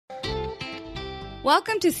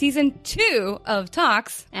Welcome to season 2 of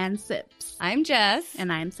Talks and Sips. I'm Jess.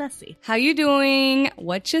 And I'm Ceci. How you doing?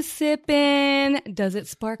 What you sipping? Does it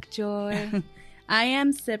spark joy? I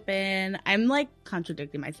am sipping. I'm like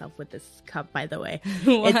contradicting myself with this cup, by the way.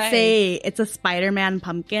 Why? It's a Spider-Man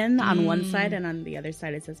pumpkin on one side, and on the other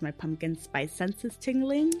side it says my pumpkin spice sense is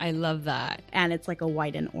tingling. I love that. And it's like a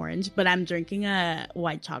white and orange, but I'm drinking a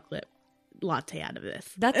white chocolate latte out of this.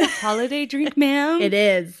 That's a holiday drink, ma'am? It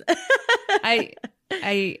is.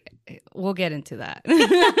 We'll get into that.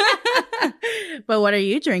 But what are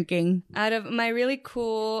you drinking? Out of my really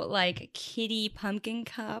cool, like, kitty pumpkin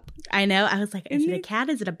cup. I know. I was like, is it a cat?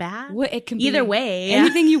 Is it a bat? Well, it can be either way.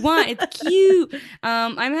 Anything you want. It's cute.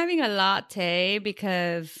 I'm having a latte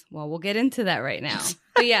because, well, we'll get into that right now.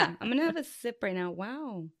 But yeah, I'm going to have a sip right now.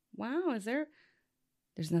 Wow.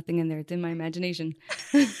 There's nothing in there. It's in my imagination.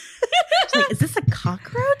 Like, is this a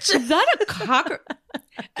cockroach? Is that a cockroach?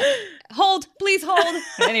 Hold, please hold.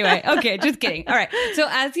 Anyway, okay, just kidding. All right. So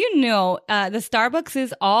as you know, the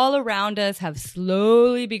Starbucks all around us have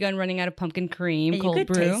slowly begun running out of pumpkin cream, and cold you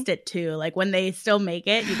could brew. taste it too. Like when they still make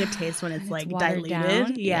it, you could taste when it's like watered diluted.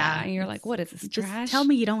 down. Yeah. And you're like, what is this, Just trash? tell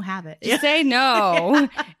me you don't have it. Just say no.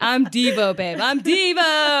 I'm Devo, babe. I'm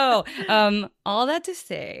Devo. All that to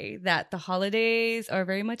say that the holidays are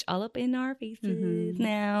very much all up in our faces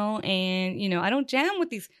now. And, you know, I don't jam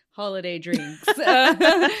with these holiday drinks.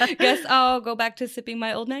 Guess I'll go back to sipping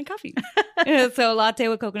my old man coffee. So latte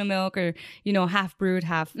with coconut milk, or, you know, half brewed,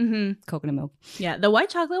 half coconut milk. Yeah. The white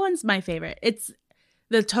chocolate one's my favorite. It's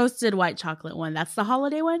the toasted white chocolate one. That's the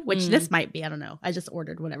holiday one, which this might be. I don't know. I just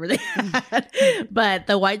ordered whatever they had. But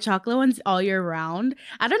the white chocolate one's all year round.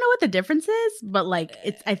 I don't know what the difference is, but like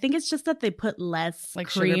I think it's just that they put less like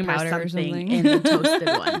cream sugar powder or something something in the toasted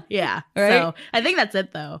one. Yeah. Right? So I think that's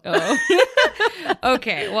it though. Oh.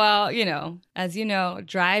 Okay. Well, you know, as you know,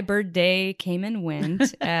 dry bird day came and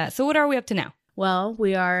went. So what are we up to now? Well,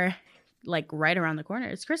 we are like right around the corner.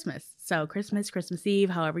 It's Christmas. So Christmas Eve,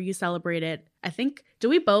 however you celebrate it. I think, do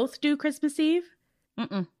we both do Christmas Eve?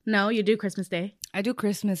 No, you do Christmas Day. I do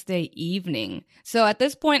Christmas Day evening. So at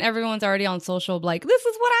this point, everyone's already on social, like, this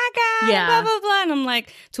is what I got, blah, blah, blah. And I'm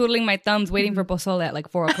like twiddling my thumbs, waiting for pozole at like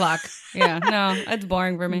 4 o'clock. Yeah, no, it's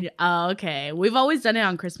boring for me. Oh, okay. We've always done it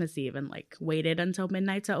on Christmas Eve and like waited until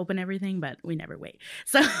midnight to open everything, but we never wait.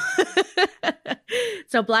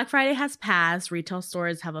 So Black Friday has passed. Retail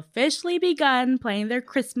stores have officially begun playing their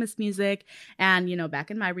Christmas music. And, you know,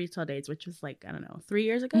 back in my retail days, which was like, I don't know, 2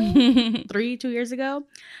 years ago,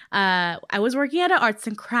 I was working at an arts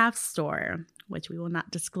and crafts store, which we will not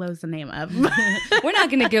disclose the name of. We're not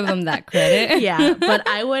going to give them that credit. Yeah, but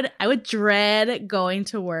I would dread going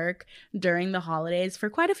to work during the holidays for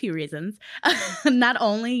quite a few reasons. Not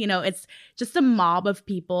only, you know, it's just a mob of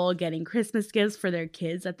people getting Christmas gifts for their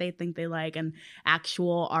kids that they think they like, and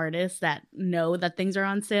actual artists that know that things are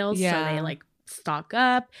on sale, so they like stock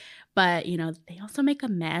up. But, you know, they also make a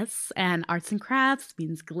mess, and arts and crafts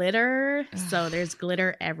means glitter. So there's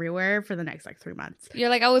glitter everywhere for the next like 3 months. You're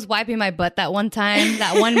like, I was wiping my butt that one time,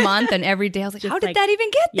 that 1 month, and every day I was like, Just how did that even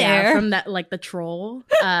get there? Yeah, from that, like the troll,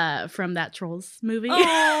 from that Trolls movie.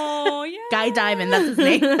 Oh, yeah. Guy Diamond, that's his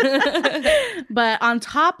name. But on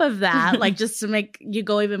top of that, like just to make you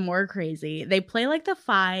go even more crazy, they play like the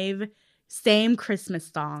 5 same Christmas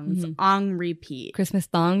songs on repeat. Christmas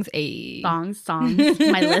songs, songs,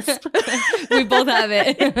 my lisp. We both have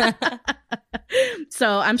it.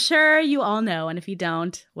 So I'm sure you all know, and if you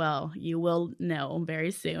don't, well, you will know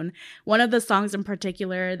very soon. One of the songs in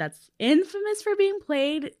particular that's infamous for being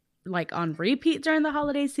played like on repeat during the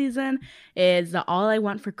holiday season is the All I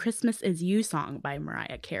Want for Christmas Is You song by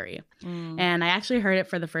Mariah Carey. And I actually heard it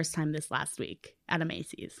for the first time this last week at a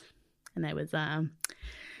Macy's. And it was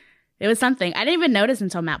something. I didn't even notice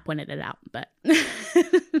until Matt pointed it out, but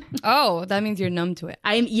oh, that means you're numb to it.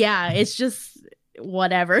 It's just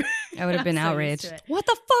whatever. I would have been So outraged. What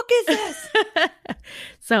the fuck is this?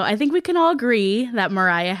 So I think we can all agree that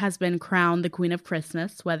Mariah has been crowned the Queen of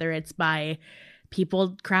Christmas, whether it's by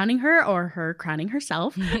people crowning her or her crowning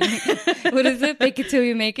herself. What is it? Fake it till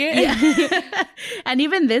you make it? Yeah. And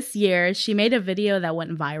even this year, she made a video that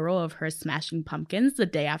went viral of her smashing pumpkins the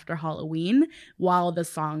day after Halloween while the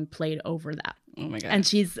song played over that. Oh my God. And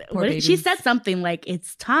she said something like,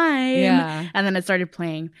 it's time. Yeah. And then it started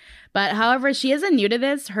playing. But however, she isn't new to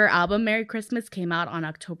this. Her album, Merry Christmas, came out on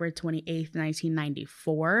October 28th,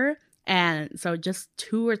 1994. And so just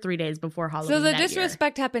 2 or 3 days before Halloween. So the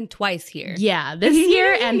disrespect happened twice here. Yeah, this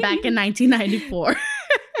year and back in 1994.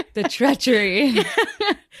 The treachery.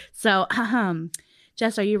 So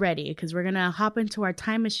Jess, are you ready? Because we're going to hop into our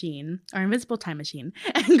time machine, our invisible time machine,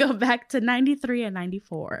 and go back to 93 and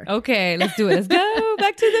 94. Okay, let's do it. Let's go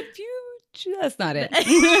back to the future. That's not it.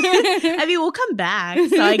 I mean, we'll come back,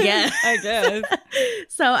 so I guess. I guess.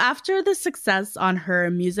 So after the success on her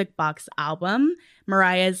Music Box album,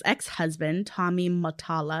 Mariah's ex-husband, Tommy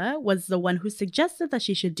Mottola, was the one who suggested that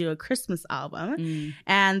she should do a Christmas album.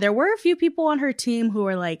 And there were a few people on her team who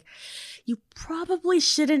were like, you probably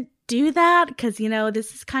shouldn't do that because, you know,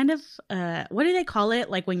 this is kind of, what do they call it?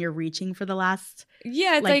 Like when you're reaching for the last...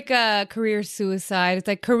 Yeah, it's like a career suicide. It's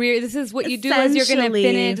like career. This is what you do as you're going to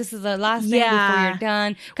finish. This is the last thing before you're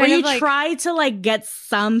done. Where you try to like get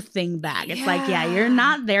something back. It's like, you're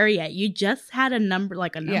not there yet. You just had a number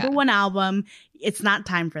one album. It's not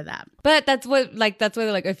time for that. But that's what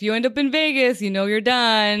they're like, if you end up in Vegas, you know you're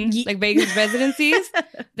done. Like Vegas residencies.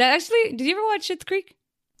 That actually, did you ever watch Schitt's Creek?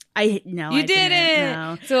 No, I didn't.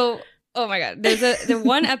 No. So, oh my God. There's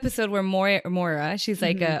one episode where Moira, she's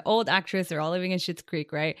like an old actress. They're all living in Schitt's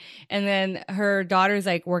Creek, right? And then her daughter's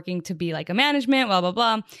like working to be like a management, blah, blah,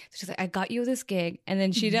 blah. So she's like, I got you this gig. And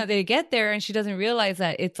then they get there and she doesn't realize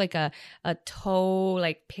that it's like a toe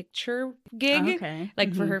like picture gig,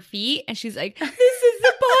 for her feet. And she's like, this is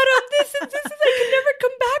the bottom. This is, I can never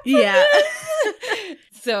come back from this.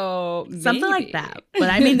 So something like that.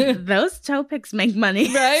 But I mean, those toe pics make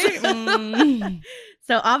money. Right?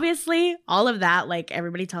 So obviously, all of that, like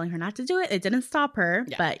everybody telling her not to do it, it didn't stop her.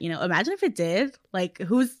 Yeah. But, you know, imagine if it did. Like,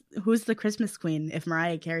 who's the Christmas queen if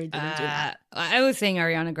Mariah Carey didn't do that? I was saying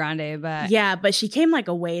Ariana Grande, but... Yeah, but she came like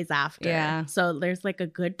a ways after. Yeah. So there's like a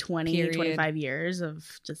good 25 years of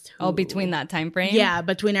just... between that time frame? Yeah,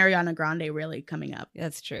 between Ariana Grande really coming up.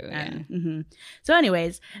 That's true, So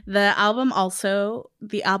anyways, the album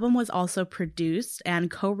was also produced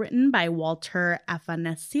and co-written by Walter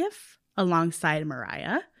Afanasieff alongside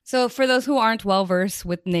Mariah. So for those who aren't well versed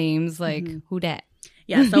with names, like who dat?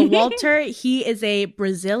 Yeah, so Walter, he is a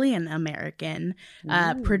Brazilian American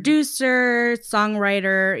producer,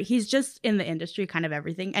 songwriter. He's just in the industry, kind of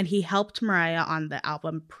everything. And he helped Mariah on the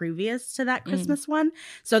album previous to that Christmas one.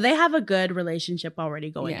 So they have a good relationship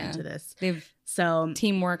already going into this. They've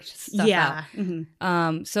teamworked stuff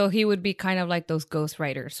out. So he would be kind of like those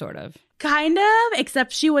ghostwriters, sort of. Kind of,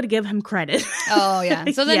 except she would give him credit. Oh, yeah.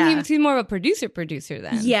 So then he's more of a producer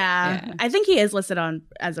then. Yeah. I think he is listed on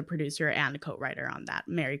as a producer and a co-writer on that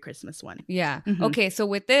Merry Christmas one. Yeah. Okay, so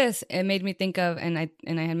with this, it made me think of, and I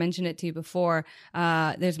had mentioned it to you before,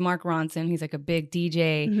 there's Mark Ronson. He's like a big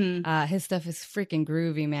DJ. His stuff is freaking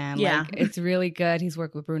groovy, man. Yeah. Like, it's really good. He's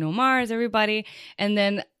worked with Bruno Mars, everybody. And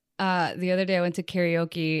then the other day I went to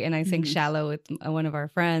karaoke and I sang Shallow with one of our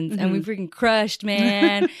friends and we freaking crushed,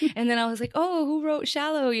 man. And then I was like, oh, who wrote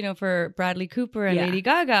Shallow, you know, for Bradley Cooper and Lady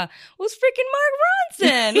Gaga? It was freaking Mark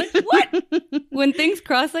Ronson. Like, what? When things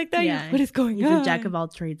cross like that, you're like, what is going on? He's a jack of all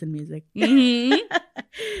trades in music.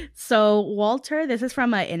 So Walter, this is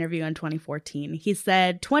from an interview in 2014. He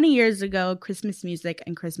said, 20 years ago, Christmas music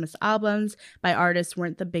and Christmas albums by artists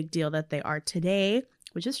weren't the big deal that they are today.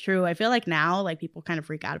 Which is true. I feel like now, like, people kind of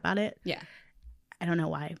freak out about it. Yeah. I don't know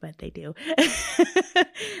why, but they do.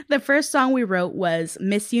 The first song we wrote was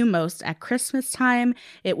Miss You Most at Christmas Time.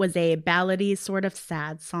 It was a ballady sort of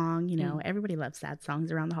sad song. You know, everybody loves sad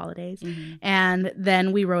songs around the holidays. And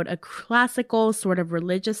then we wrote a classical sort of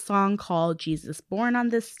religious song called Jesus Born on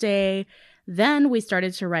This Day. Then we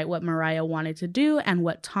started to write what Mariah wanted to do and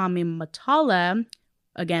what Tommy Mottola,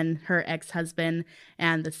 again, her ex-husband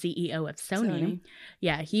and the CEO of Sony.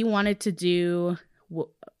 Yeah, he wanted to do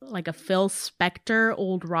like a Phil Spector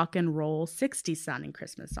old rock and roll 60s sounding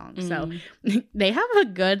Christmas song. So they have a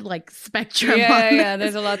good like spectrum. Yeah,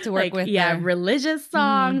 there's a lot to work with. Yeah, there. Religious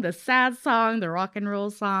song, the sad song, the rock and roll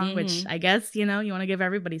song, which I guess, you know, you want to give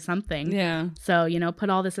everybody something. Yeah. So, you know, put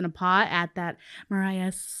all this in a pot, add that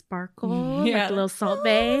Mariah sparkle, like a little Salt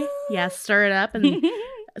Bae. Yeah, stir it up and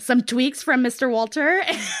some tweaks from Mr. Walter.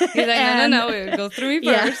 He's like, no, go through me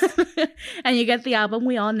first. Yeah. And you get the album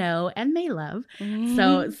we all know and may love.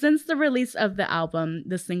 So since the release of the album,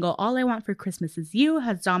 the single All I Want for Christmas Is You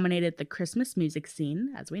has dominated the Christmas music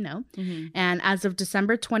scene, as we know. And as of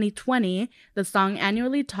December 2020, the song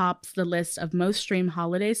annually tops the list of most streamed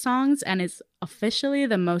holiday songs and is officially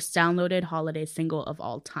the most downloaded holiday single of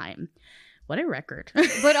all time. What a record.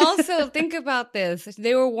 But also, think about this.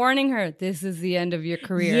 They were warning her, this is the end of your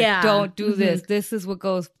career. Yeah. Don't do this. This is what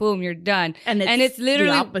goes, boom, you're done. And it's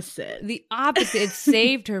literally the opposite. The opposite. It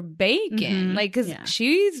saved her bacon. Like, because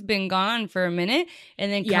she's been gone for a minute.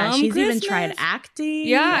 And then she's Christmas, even tried acting.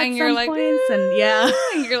 Yeah, and you're like, points, and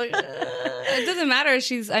and you're like, it doesn't matter.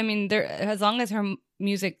 As long as her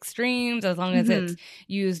music streams, as long as it's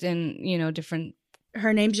used in, you know, different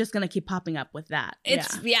her name's just gonna keep popping up with that.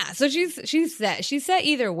 So she's set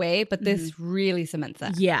either way, but this really cements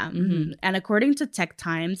that. Yeah. Mm-hmm. And according to Tech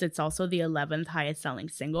Times, it's also the 11th highest selling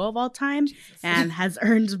single of all time and has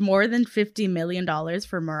earned more than $50 million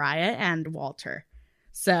for Mariah and Walter.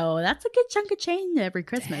 So that's a good chunk of change every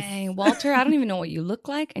Christmas. Dang, Walter, I don't even know what you look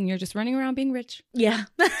like, and you're just running around being rich. Yeah.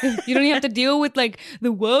 You don't even have to deal with like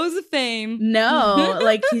the woes of fame. No,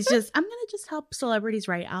 like he's just, I'm going to just help celebrities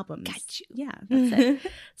write albums. Got you. Yeah, that's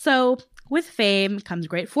it. So with fame comes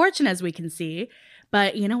great fortune, as we can see.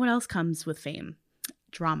 But you know what else comes with fame?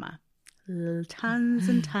 Drama. Tons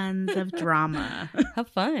and tons of drama. Have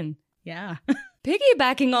fun. Yeah.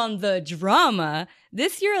 Piggybacking on the drama,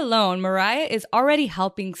 this year alone, Mariah is already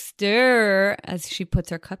helping stir, as she puts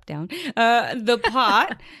her cup down, the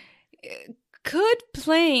pot. Could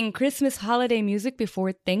playing Christmas holiday music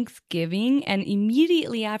before Thanksgiving and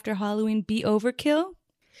immediately after Halloween be overkill?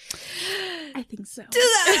 I think so. To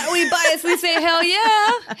that, we biasly say, hell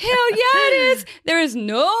yeah. Hell yeah, it is. There is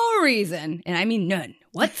no reason, and I mean none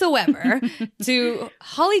whatsoever, to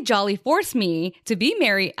holly jolly force me to be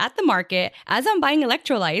merry at the market as I'm buying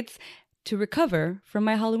electrolytes to recover from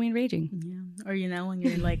my Halloween raging. Yeah. Or, you know, when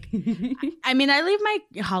you're like, I mean, I leave my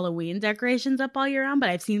Halloween decorations up all year round, but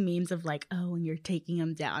I've seen memes of like, oh, when you're taking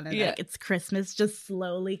them down and like it's Christmas just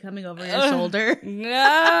slowly coming over your shoulder.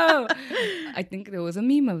 No. I think there was a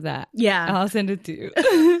meme of that. Yeah. I'll send it to you.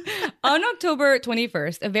 On October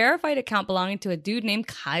 21st, a verified account belonging to a dude named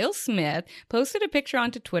Kyle Smith posted a picture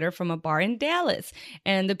onto Twitter from a bar in Dallas.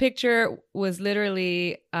 And the picture was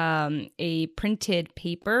literally a printed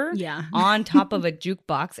paper on top of a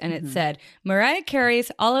jukebox. And it said, Mariah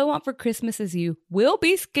Carey's All I Want for Christmas Is You will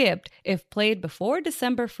be skipped if played before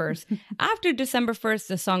December 1st. After December 1st,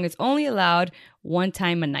 the song is only allowed one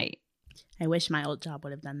time a night. I wish my old job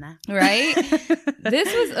would have done that. Right?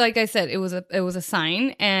 This was, like I said, it was a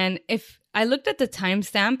sign. And if I looked at the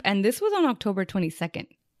timestamp, and this was on October 22nd.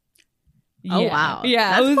 Oh, wow.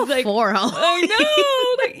 Yeah. That's I was before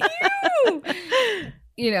I know. Like, ew.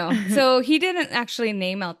 You know, so he didn't actually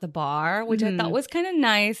name out the bar, which I thought was kind of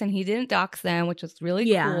nice. And he didn't dox them, which was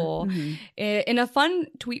really cool. In a fun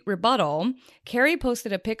tweet rebuttal, Carey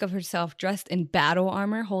posted a pic of herself dressed in battle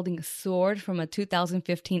armor, holding a sword from a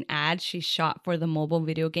 2015 ad she shot for the mobile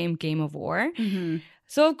video game Game of War.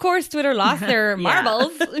 So, of course, Twitter lost their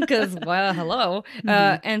marbles because, well, hello.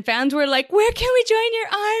 And fans were like, where can we join your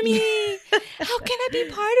army? How can I be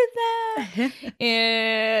part of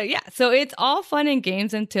that? So it's all fun and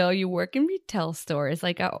games until you work in retail stores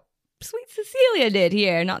like sweet Cecilia did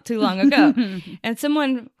here not too long ago. And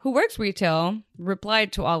someone who works retail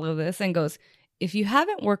replied to all of this and goes, if you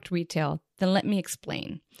haven't worked retail, then let me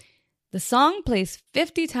explain. The song plays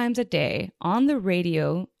 50 times a day on the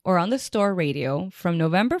radio or on the store radio from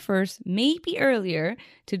November 1st, maybe earlier,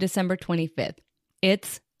 to December 25th.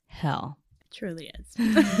 It's hell. It truly is.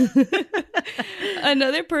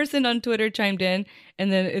 Another person on Twitter chimed in,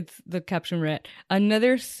 and then the caption read,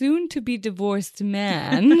 another soon-to-be divorced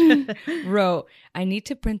man wrote, I need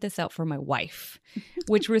to print this out for my wife,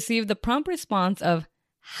 which received the prompt response of,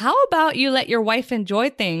 how about you let your wife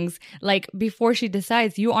enjoy things like before she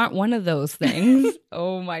decides you aren't one of those things?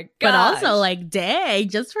 Oh my god! But also like, dang,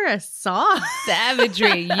 just for a song.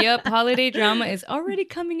 Savagery. Yep, holiday drama is already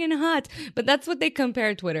coming in hot. But that's what they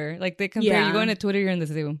compare Twitter. Like they compare you going to Twitter, you're in the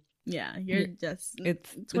zoo. Yeah, you're just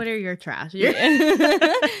Twitter, you're trash. So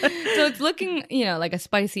it's looking, like a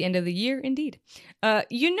spicy end of the year indeed.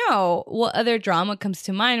 What other drama comes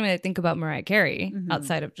to mind when I think about Mariah Carey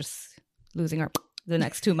outside of just losing her the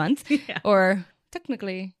next 2 months? Or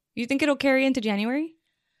technically, you think it'll carry into January?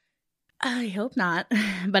 I hope not,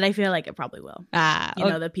 but I feel like it probably will.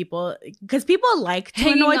 The people, because people like to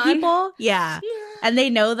Hanging annoy on. people. Yeah. And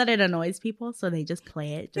they know that it annoys people, so they just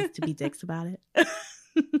play it just to be dicks about it.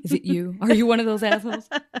 Is it you? Are you one of those assholes?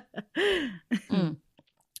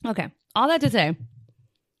 Okay. All that to say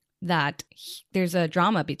that there's a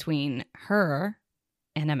drama between her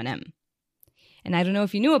and Eminem. And I don't know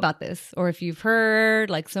if you knew about this or if you've heard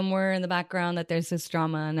like somewhere in the background that there's this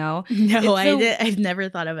drama. No, I've never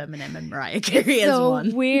thought of Eminem and Mariah Carey as one.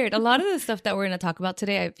 So weird. A lot of the stuff that we're going to talk about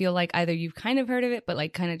today, I feel like either you've kind of heard of it, but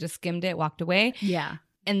like kind of just skimmed it, walked away. Yeah.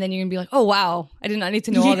 And then you're going to be like, oh, wow, I did not need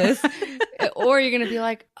to know all this. Or you're going to be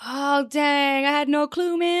like, oh, dang, I had no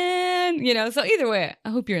clue, man. So either way, I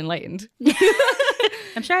hope you're enlightened.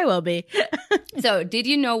 I'm sure I will be. So did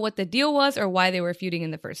you know what the deal was or why they were feuding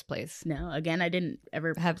in the first place? No, again, I didn't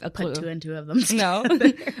ever have a clue. Put two and two of them. No.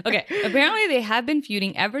 Okay. Apparently they have been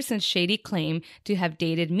feuding ever since Shady claimed to have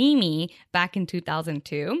dated Mimi back in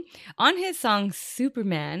 2002. On his song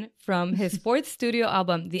Superman from his fourth studio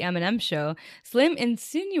album, The Eminem Show, Slim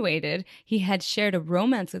insinuated he had shared a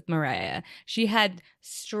romance with Mariah. She had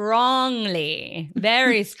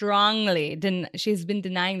very strongly, she's been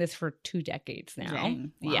denying this for 2 decades now.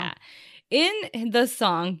 Dang. Wow. Yeah. In the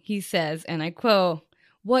song, he says, and I quote,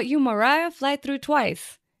 "What you Mariah fly through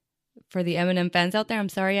twice." For the Eminem fans out there, I'm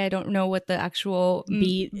sorry, I don't know what the actual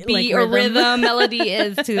beat like or rhythm melody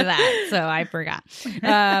is to that, so I forgot.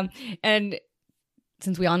 And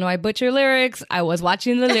since we all know I butcher lyrics, I was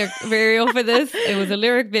watching the lyric video for this. It was a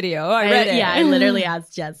lyric video. I read it. Yeah, I literally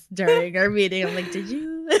asked Jess during our meeting. I'm like, did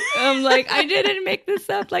you? I'm like, I didn't make this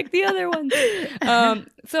up like the other ones.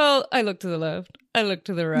 So I looked to the left. I looked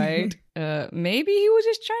to the right. Maybe he was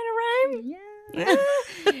just trying to rhyme. Yeah.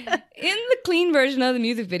 In the clean version of the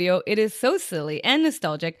music video, it is so silly and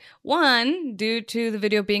nostalgic. One, due to the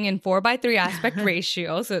video being in 4:3 aspect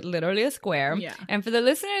ratio, so literally a square. Yeah. And for the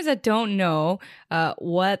listeners that don't know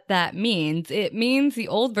what that means, it means the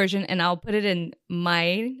old version, and I'll put it in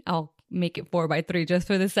I'll make it 4:3 just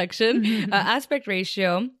for this section, aspect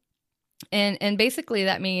ratio. And basically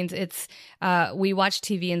that means it's we watched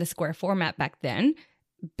TV in the square format back then,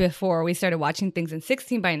 before we started watching things in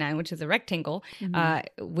 16:9, which is a rectangle,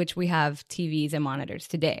 which we have TVs and monitors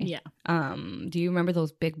today. Yeah. Do you remember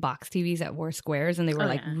those big box TVs that were squares and they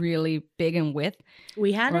were really big in width?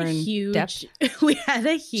 We had a huge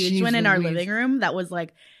one in our living room that was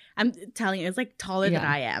like, I'm telling you, it's like taller than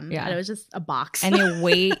I am. Yeah. And it was just a box. And the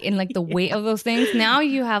weight of those things. Now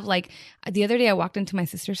you have like, the other day I walked into my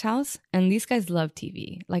sister's house and these guys love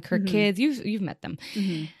TV. Like her kids, you've met them.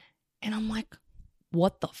 And I'm like,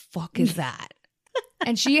 what the fuck is that?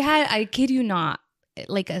 And she had, I kid you not,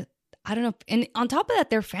 like I don't know. And on top of that,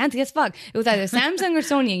 they're fancy as fuck. It was either Samsung or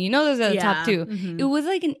Sony. And you know those are the top two. It was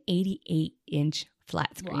like an 88-inch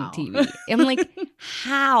flat screen TV. I'm like,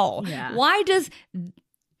 how? Yeah. Why does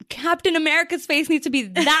Captain America's face need to be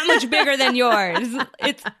that much bigger than yours?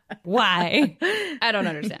 It's why? I don't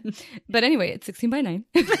understand. But anyway, it's 16:9.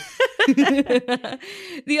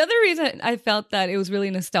 The other reason I felt that it was really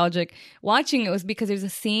nostalgic watching it was because there's a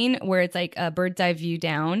scene where it's like a bird's eye view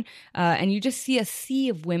down, and you just see a sea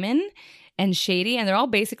of women and Shady, and they're all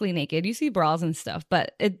basically naked. You see bras and stuff,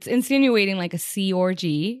 but it's insinuating like a sea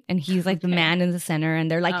orgy, and he's like the man in the center, and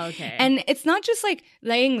they're like, and it's not just like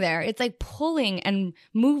laying there, it's like pulling and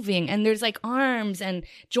moving, and there's like arms and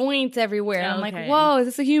joints everywhere. I'm like, whoa, is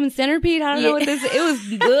this a human centipede? I don't know what this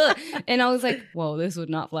is. It was, and I was like, whoa, this would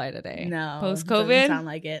not fly today. No, post-COVID, doesn't sound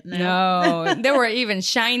like it. No, they were even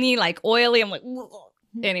shiny, like oily. I'm like, ugh.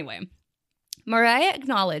 Anyway. Mariah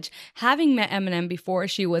acknowledged having met Eminem before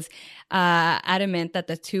she was adamant that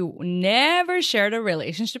the two never shared a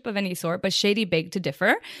relationship of any sort, but Shady begged to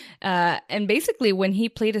differ. And basically, when he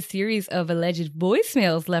played a series of alleged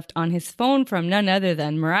voicemails left on his phone from none other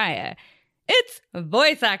than Mariah, it's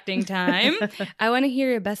voice acting time. I want to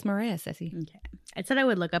hear your best Mariah, Ceci. Okay. I said I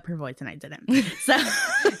would look up her voice and I didn't. So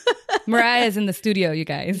Mariah's in the studio, you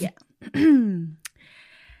guys. Yeah. I'm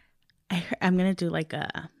going to do like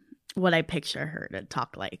what I picture her to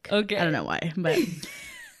talk like. Okay. I don't know why, but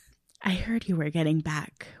I heard you were getting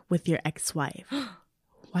back with your ex-wife.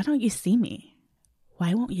 Why don't you see me?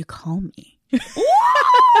 Why won't you call me? Ooh,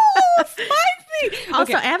 spicy.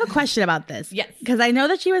 Also, I have a question about this. Yes. Because I know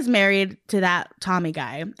that she was married to that Tommy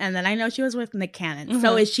guy, and then I know she was with Nick Cannon.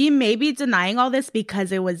 So is she maybe denying all this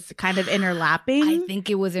because it was kind of interlapping? I think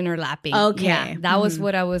it was interlapping. Okay. Yeah, that was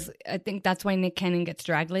what I think that's why Nick Cannon gets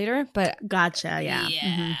dragged later. But gotcha, yeah.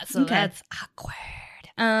 Yeah, so that's awkward.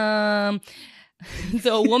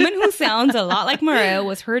 So a woman who sounds a lot like Mariah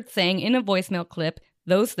was heard saying in a voicemail clip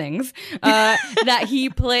those things that he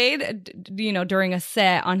played, during a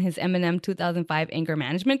set on his Eminem 2005 Anger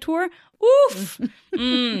Management Tour. Oof.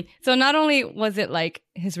 So not only was it like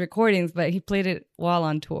his recordings, but he played it while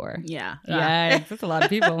on tour. Yeah. Yeah, that's a lot of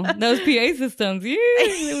people. Those PA systems, they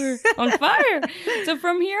were on fire. So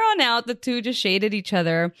from here on out, the two just shaded each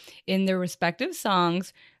other in their respective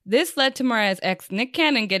songs. This led to Mariah's ex, Nick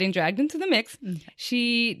Cannon, getting dragged into the mix. Okay.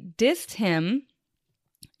 She dissed him,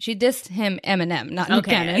 Eminem, not Nick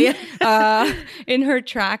Cannon, in her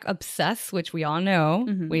track Obsessed, which we all know.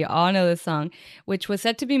 We all know this song, which was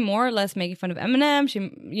said to be more or less making fun of Eminem.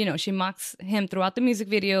 She mocks him throughout the music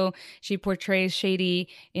video. She portrays Shady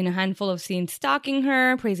in a handful of scenes stalking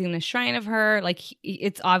her, praising the shrine of her. Like,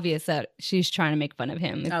 it's obvious that she's trying to make fun of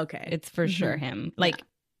him. It's for sure him. Like,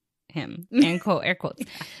 him, and air quotes.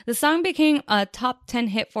 The song became a top 10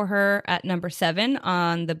 hit for her at number 7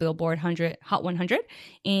 on the Billboard Hot 100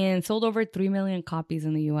 and sold over 3 million copies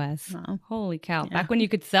in the US. Wow. Holy cow. Back when you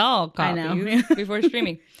could sell copies before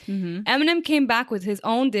streaming. Eminem came back with his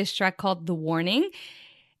own diss track called The Warning.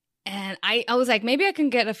 And I was like, maybe I can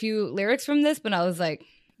get a few lyrics from this, but I was like,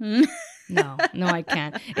 no, I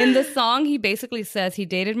can't. In the song, he basically says he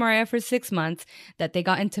dated Mariah for 6 months, that they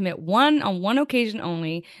got intimate on one occasion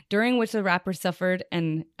only, during which the rapper suffered,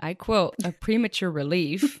 and I quote, a premature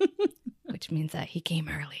relief, which means that he came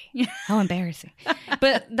early. How embarrassing.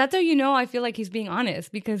 But that's how you know, I feel like he's being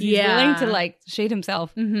honest, because he's willing to like shade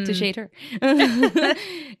himself to shade her.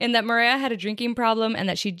 And that Mariah had a drinking problem, and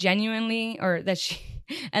that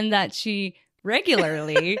she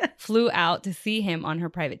regularly flew out to see him on her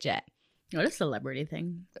private jet. What a celebrity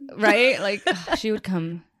thing. Right? Like, she would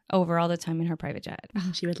come over all the time in her private jet.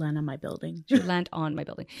 She would land on my building. She would land on my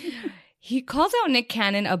building. He calls out Nick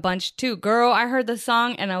Cannon a bunch too. Girl, I heard the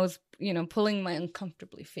song and I was, pulling my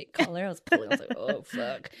uncomfortably fake collar. I was like, oh,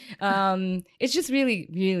 fuck. It's just really,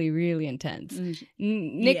 really, really intense.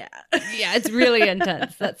 Nick, yeah, it's really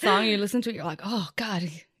intense. That song, you listen to it, you're like, oh, God.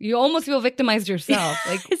 You almost feel victimized yourself.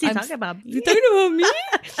 Like, is he talking about me? Is he talking about me?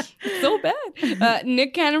 It's so bad.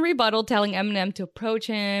 Nick Cannon rebutted, telling Eminem to approach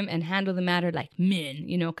him and handle the matter like men,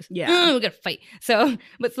 because we're going to fight. So,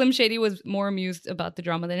 but Slim Shady was more amused about the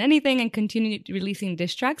drama than anything and continued releasing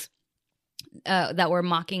diss tracks that were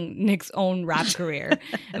mocking Nick's own rap career.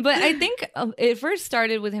 But I think it first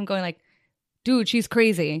started with him going like, dude, she's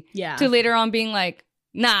crazy. Yeah. To later on being like,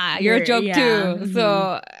 nah, you're a joke too. Mm-hmm.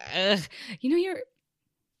 So,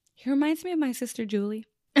 he reminds me of my sister Julie.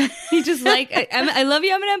 He just like, I love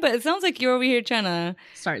you, Eminem, but it sounds like you're over here trying to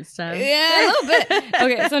start stuff. Yeah, a little bit.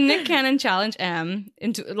 Okay, so Nick Cannon challenged M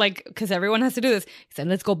into, like, because everyone has to do this. He said,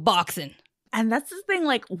 let's go boxing. And that's the thing,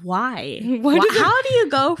 like, why? How do you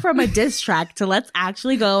go from a diss track to let's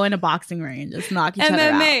actually go in a boxing ring and just knock each other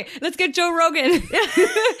out? MMA. Let's get Joe Rogan.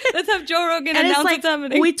 Let's have Joe Rogan announce what's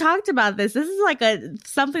happening. We talked about this. This is like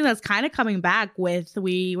something that's kind of coming back with,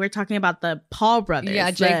 we were talking about the Paul brothers.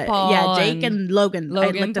 Yeah, Jake Paul. Yeah, Jake and Logan. I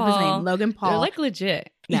looked up his name. Logan Paul. They're like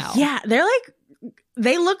legit now. Yeah,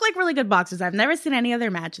 they look like really good boxers. I've never seen any of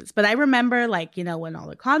their matches, but I remember, like, when all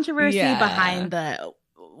the controversy behind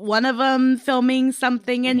one of them filming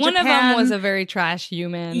something in Japan. One of them was a very trash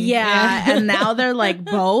human. Yeah, and now they're like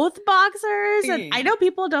both boxers. And I know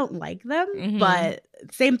people don't like them, but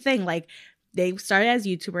same thing. Like, they started as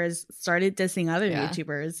YouTubers, started dissing other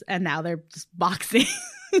YouTubers, and now they're just boxing.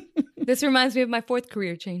 This reminds me of my fourth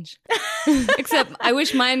career change. Except I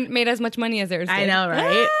wish mine made as much money as theirs did. I know,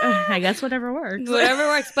 right? I guess whatever works. Whatever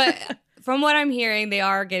works. But from what I'm hearing, they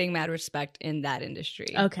are getting mad respect in that industry.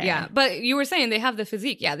 Okay. Yeah. But you were saying they have the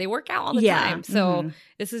physique. Yeah, they work out all the time. So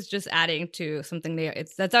this is just adding to something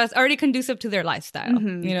that's already conducive to their lifestyle.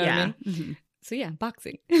 You know what I mean? Mm-hmm. So yeah,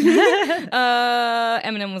 boxing.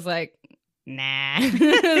 Eminem was like, nah.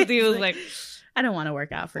 He was like, I don't want to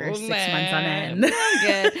work out for 6 months on end.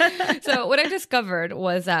 Good. So what I discovered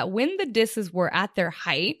was that when the disses were at their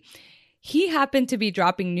height, he happened to be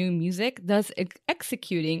dropping new music, thus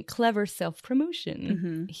executing clever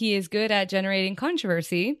self-promotion. He is good at generating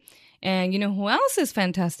controversy. And you know who else is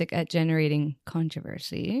fantastic at generating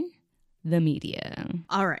controversy? The media.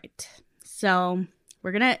 All right. So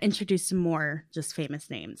we're going to introduce some more just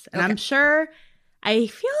famous names. And I'm sure, I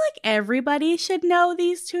feel like everybody should know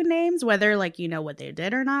these two names, whether like you know what they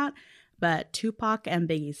did or not. But Tupac and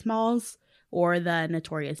Biggie Smalls, or the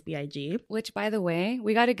Notorious B.I.G. Which, by the way,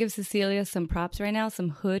 we got to give Cecilia some props right now, some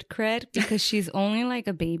hood cred, because she's only like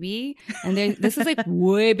a baby. And this is like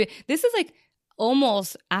way big. This is like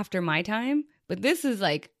almost after my time, but this is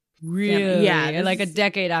like really like a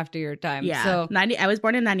decade after your time. Yeah. So 90. I was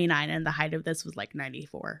born in 99, and the height of this was like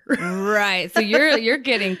 94. Right. So you're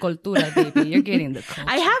getting cultura, baby. You're getting the culture.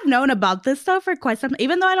 I have known about this stuff for quite some,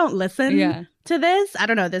 even though I don't listen to this. I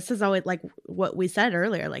don't know. This is always like what we said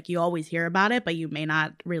earlier. Like, you always hear about it, but you may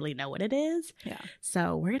not really know what it is. Yeah.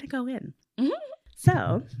 So we're gonna go in.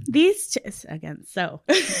 So these two, again. So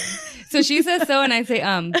she says so, and I say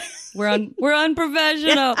we're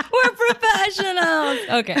unprofessional. We're professionals.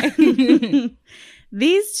 Okay.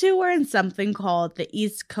 These two were in something called the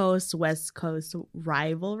East Coast, West Coast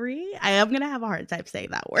rivalry. I am going to have a hard time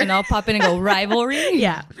saying that word. And I'll pop in and go, rivalry?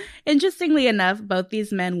 Yeah. Interestingly enough, both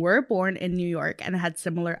these men were born in New York and had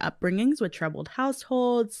similar upbringings with troubled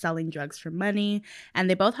households, selling drugs for money, and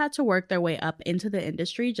they both had to work their way up into the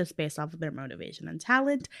industry just based off of their motivation and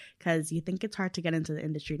talent, because you think it's hard to get into the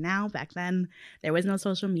industry now. Back then, there was no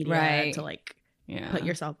social media to like put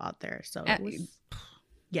yourself out there. So it was...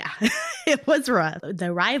 Yeah, it was rough.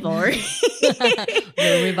 The rivalry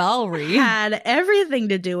had everything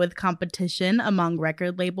to do with competition among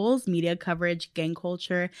record labels, media coverage, gang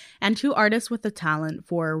culture, and two artists with the talent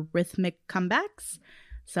for rhythmic comebacks.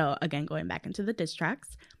 So again, going back into the diss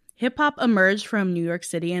tracks. Hip-hop emerged from New York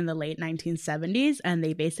City in the late 1970s, and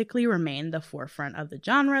they basically remained the forefront of the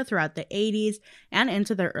genre throughout the 80s and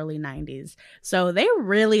into the early 90s. So they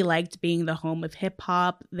really liked being the home of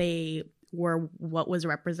hip-hop. They were what was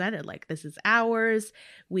represented, like, this is ours.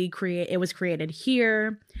 It was created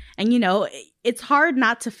here. And, you know, it's hard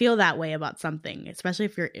not to feel that way about something, especially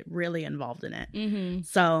if you're really involved in it. Mm-hmm.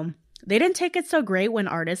 So they didn't take it so great when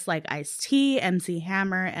artists like Ice-T, MC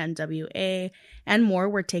Hammer, NWA, and more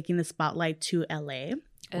were taking the spotlight to LA.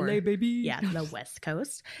 LA, baby. Yeah, the West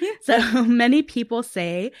Coast. So many people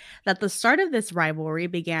say that the start of this rivalry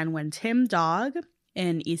began when Tim Dog,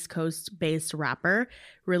 an East Coast-based rapper,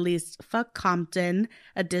 released Fuck Compton,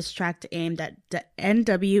 a diss track aimed at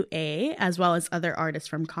NWA, as well as other artists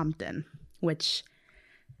from Compton, which...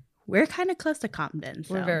 we're kind of close to Compton.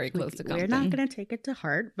 So we're very close to Compton. We're not going to take it to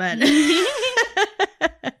heart, but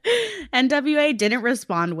NWA didn't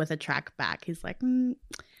respond with a track back. He's like, I'm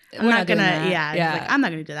not going to, like, I'm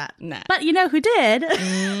not going to do that. Nah. But you know who did?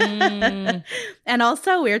 And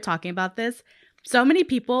also, we were talking about this. So many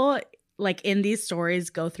people, like, in these stories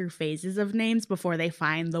go through phases of names before they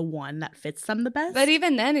find the one that fits them the best. But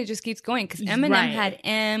even then, it just keeps going because Eminem had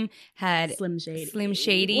M, had Slim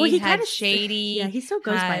Shady. Well, he had Shady. Yeah, he still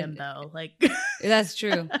goes by him though. Like, that's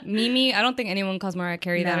true. Mimi, I don't think anyone calls Mariah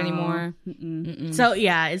Carey that anymore. So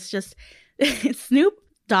yeah, it's just Snoop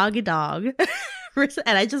Doggy Dogg,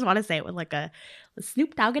 and I just want to say it with like a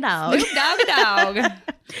Snoop Doggy Dogg. Snoop Doggy Dogg.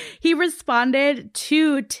 He responded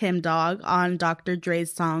to Tim Dog on Dr.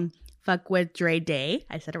 Dre's song Fuck With Dre Day.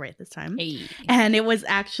 I said it right this time. Hey. And it was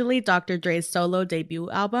actually Dr. Dre's solo debut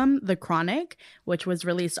album, The Chronic, which was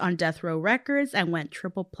released on Death Row Records and went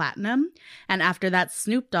triple platinum. And after that,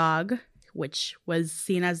 Snoop Dogg, which was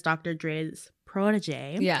seen as Dr. Dre's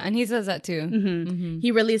protege. Yeah, and he says that too. He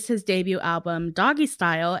released his debut album, Doggy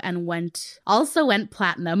Style, and also went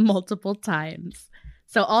platinum multiple times.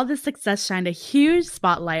 So all this success shined a huge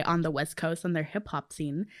spotlight on the West Coast and their hip-hop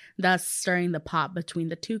scene, thus stirring the pot between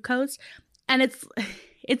the two coasts. And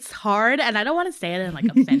it's hard, and I don't want to say it and like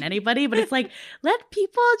offend anybody, but it's like, let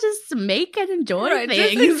people just make and enjoy things.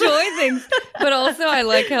 Just enjoy things. But also I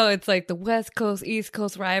like how it's like the West Coast, East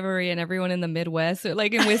Coast rivalry and everyone in the Midwest, or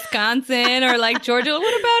like in Wisconsin or like Georgia.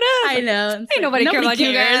 What about us? I know. Ain't nobody care about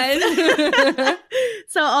you guys.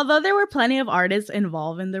 So although there were plenty of artists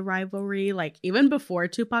involved in the rivalry, like even before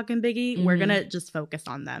Tupac and Biggie, we're going to just focus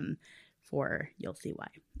on them you'll see why.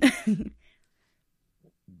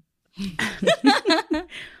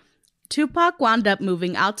 Tupac wound up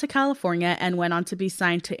moving out to California and went on to be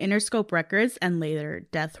signed to Interscope Records and later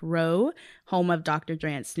Death Row, home of Dr.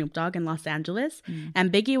 Dre and Snoop Dogg in Los Angeles.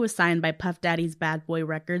 And Biggie was signed by Puff Daddy's Bad Boy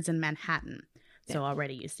Records in Manhattan. So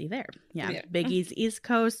already you see there. Yeah. Biggie's East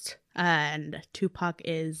Coast and Tupac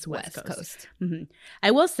is West Coast.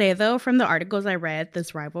 I will say, though, from the articles I read,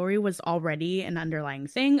 this rivalry was already an underlying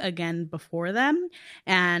thing, again, before them.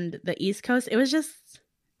 And the East Coast, it was just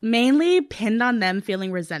mainly pinned on them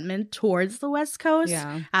feeling resentment towards the West Coast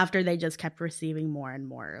after they just kept receiving more and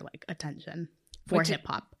more like attention for hip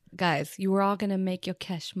hop. Guys, you were all gonna make your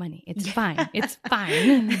cash money. It's fine. It's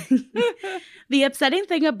fine. The upsetting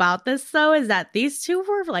thing about this, though, is that these two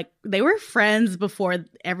they were friends before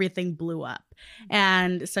everything blew up.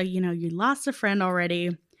 And so, you know, you lost a friend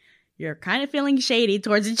already. You're kind of feeling shady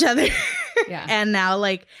towards each other. Yeah. And now,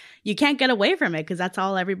 like, you can't get away from it because that's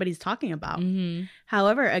all everybody's talking about.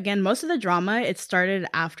 However, again, most of the drama, it started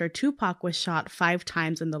after Tupac was shot 5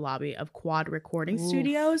 times in the lobby of Quad Recording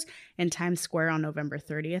Studios in Times Square on November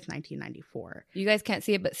 30th, 1994. You guys can't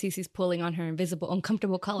see it, but Cece's pulling on her invisible,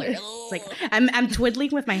 uncomfortable collar. It's like, I'm twiddling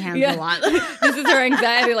with my hands a lot. This is her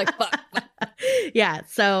anxiety, like, fuck. Yeah,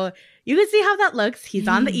 so you can see how that looks. He's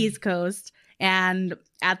on the East Coast. And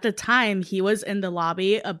at the time, he was in the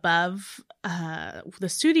lobby above the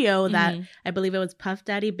studio that I believe it was Puff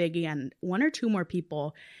Daddy, Biggie, and 1 or 2 more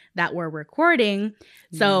people that were recording.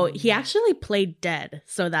 So he actually played dead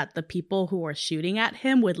so that the people who were shooting at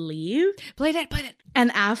him would leave. Play dead.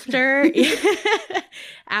 And after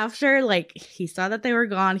like he saw that they were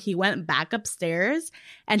gone, he went back upstairs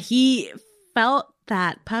and he felt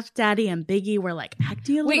that Puff Daddy and Biggie were like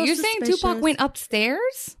acting a little suspicious. Saying Tupac went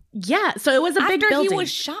upstairs? Yeah, so it was a big building. After he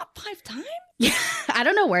was shot 5 times? Yeah, I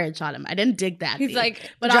don't know where it shot him. I didn't dig that. He's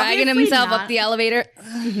like dragging himself up the elevator.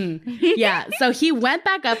 Yeah, so he went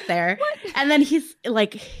back up there, and then he's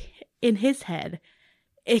like, in his head,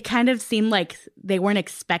 it kind of seemed like they weren't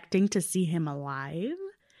expecting to see him alive.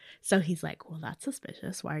 So he's like, well, that's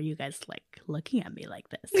suspicious. Why are you guys like looking at me like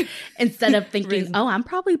this? Instead of thinking, oh, I'm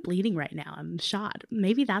probably bleeding right now. I'm shot.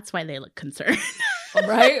 Maybe that's why they look concerned.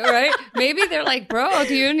 Right. Maybe they're like, bro,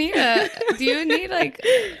 do you need like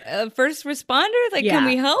a first responder? Like, Yeah. can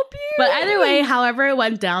we help you? But either way, however it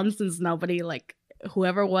went down, since nobody, like,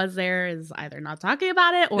 whoever was there is either not talking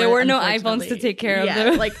about it or there were no iPhones unfortunately- to take care of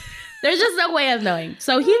them. Like, there's just no way of knowing.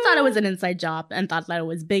 So he thought it was an inside job and thought that it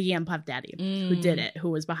was Biggie and Puff Daddy who did it, who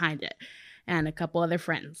was behind it, and a couple other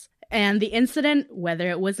friends. And the incident, whether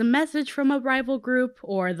it was a message from a rival group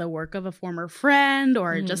or the work of a former friend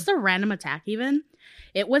or just a random attack even,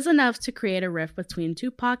 it was enough to create a rift between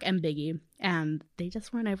Tupac and Biggie. And they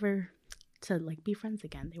just weren't ever to, like, be friends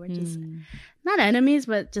again. They were just not enemies,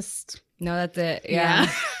 but just... No, that's it. Yeah.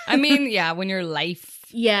 I mean, yeah, when your life...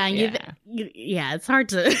 Yeah, it's hard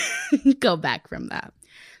to go back from that.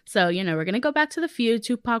 So, we're going to go back to the feud.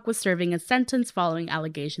 Tupac was serving a sentence following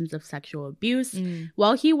allegations of sexual abuse.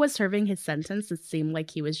 While he was serving his sentence, it seemed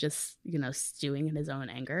like he was just, stewing in his own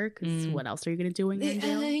anger. Because what else are you going to do when you're in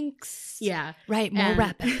jail? Thanks. Yeah. Right, more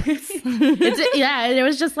rap. It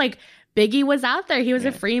was just like Biggie was out there. He was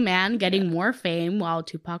a free man getting more fame while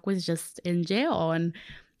Tupac was just in jail. And,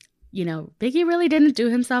 Biggie really didn't do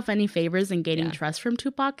himself any favors in gaining trust from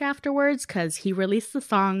Tupac afterwards, because he released the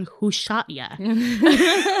song "Who Shot Ya,"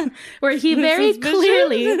 where he very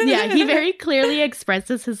clearly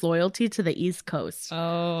expresses his loyalty to the East Coast.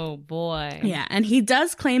 Oh boy. Yeah, and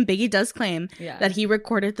Biggie does claim that he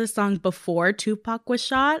recorded the song before Tupac was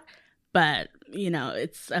shot, but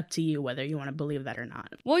it's up to you whether you want to believe that or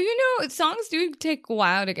not. Well, songs do take a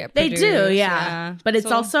while to get They produced. do, yeah. But it's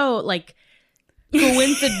also like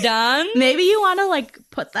coincidence. Maybe you want to, like,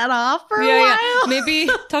 put that off for a while. Yeah. Maybe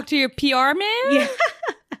talk to your PR man. Yeah.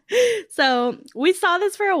 So we saw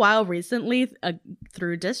this for a while recently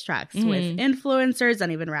through diss tracks with influencers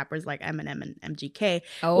and even rappers like Eminem and MGK,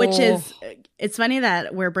 which is, it's funny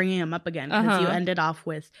that we're bringing him up again because you ended off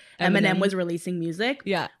with Eminem was releasing music.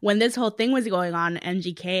 Yeah. When this whole thing was going on,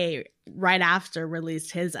 MGK right after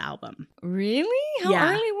released his album. Really? How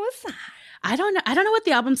early was that? I don't know what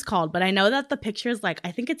the album's called, but I know that the picture is, like,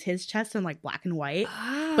 I think it's his chest in, like, black and white.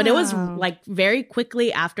 Oh. But it was, like, very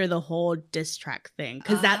quickly after the whole diss track thing,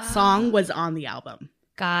 because that song was on the album.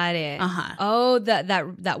 Got it. Uh-huh. Oh,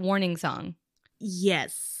 that warning song.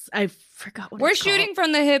 Yes. I forgot what We're it's shooting called.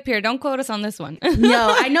 From the hip here. Don't quote us on this one.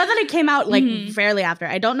 No, I know that it came out, like, fairly after.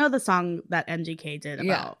 I don't know the song that MGK did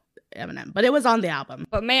about Eminem, but it was on the album.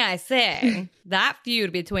 But may I say, that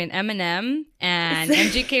feud between Eminem and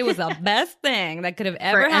MGK was the best thing that could have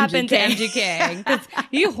ever happened to MGK. Because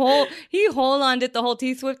he hold on did the whole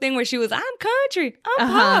T Swift thing where she was, I'm country, I'm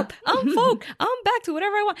pop, I'm folk, I'm back to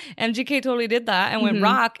whatever I want. MGK totally did that and went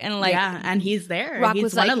rock and like, and he's there. Rock he's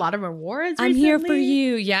was won like, a lot of awards. I'm recently. here for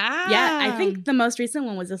you. Yeah. Yeah. I think the most recent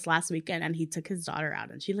one was this last weekend, and he took his daughter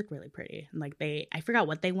out, and she looked really pretty. And like I forgot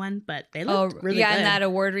what they won, but they looked really good. Yeah, and that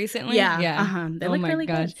award recently. Yeah. They look really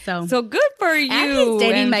good. So good for you. And he's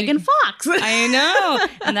dating Megan Fox. I know.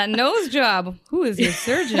 And that nose job. Who is your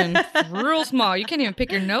surgeon? Real small. You can't even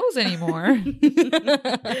pick your nose anymore.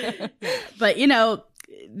 But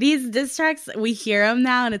these diss tracks, we hear them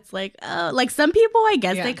now, and it's like, oh, like some people, I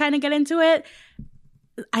guess they kind of get into it.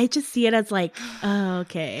 I just see it as like, oh,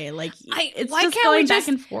 okay, like it's just going back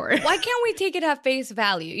and forth. Why can't we take it at face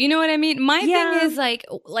value? You know what I mean? My thing is like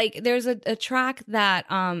there's a track that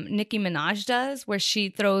Nicki Minaj does where she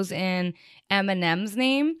throws in Eminem's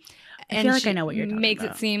name. I feel like I know what you're talking makes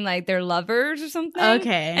about. It seem like they're lovers or something.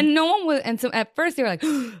 Okay. And no one was, and so at first they were like,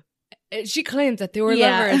 she claims that they were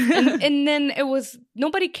lovers. And then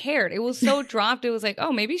nobody cared. It was so dropped. It was like,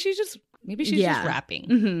 oh, maybe she's just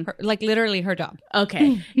rapping. Her, like literally her job.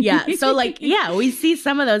 Okay. Yeah. So we see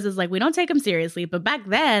some of those as like, we don't take them seriously. But back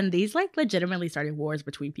then, these like legitimately started wars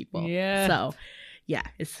between people. Yeah. So yeah,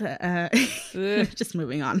 it's just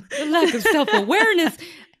moving on. The lack of self-awareness.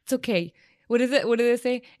 It's okay. What is it? What do they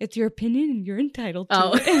say? It's your opinion and you're entitled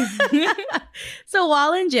to it. So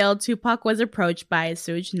while in jail, Tupac was approached by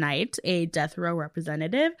Suge Knight, a death row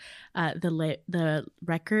representative. The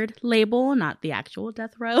record label, not the actual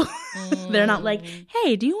death row. They're not like,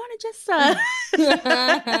 hey, do you want to just...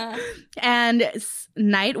 And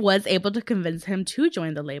Knight was able to convince him to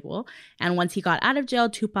join the label. And once he got out of jail,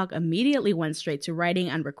 Tupac immediately went straight to writing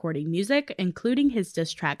and recording music, including his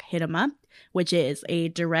diss track Hit 'Em Up, which is a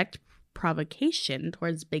direct provocation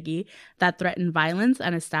towards Biggie that threatened violence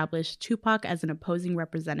and established Tupac as an opposing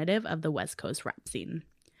representative of the West Coast rap scene.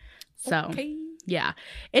 So, yeah,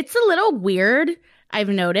 it's a little weird, I've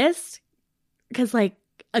noticed, because, like,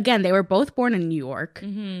 again, they were both born in New York,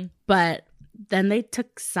 but then they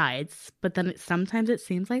took sides, but then sometimes it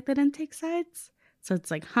seems like they didn't take sides. So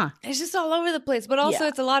it's like, huh. It's just all over the place. But also Yeah.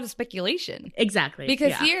 it's a lot of speculation. Exactly.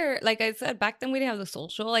 Because yeah. here, like I said, back then we didn't have the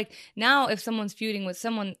social. Like now, if someone's feuding with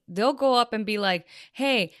someone, they'll go up and be like,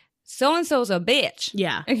 hey, so-and-so's a bitch.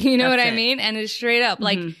 Yeah. You know what that's I it. mean? And it's straight up.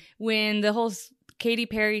 Like Mhm. when the whole Katy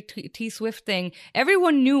Perry, T Swift thing,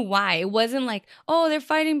 everyone knew why. It wasn't like, oh, they're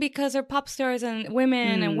fighting because they're pop stars and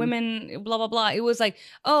women, blah, blah, blah. It was like,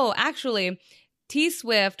 oh, actually, T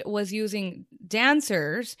Swift was using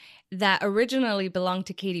dancers that originally belonged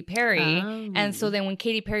to Katy Perry. Oh. And so then when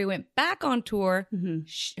Katy Perry went back on tour, Mhm.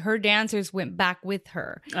 her dancers went back with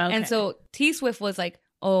her. Okay. And so T Swift was like,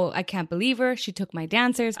 oh, I can't believe her. She took my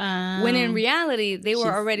dancers. When in reality, they were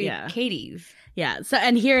she's- already yeah. Katie's. Yeah. So,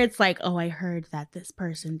 and here it's like, oh, I heard that this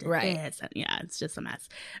person did Right. this. And yeah, it's just a mess.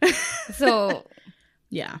 So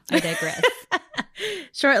yeah. I digress.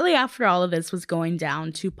 Shortly after all of this was going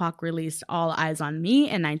down, Tupac released All Eyes on Me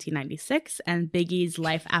in 1996 and Biggie's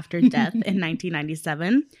Life After Death in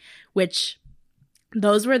 1997, which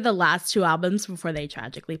those were the last two albums before they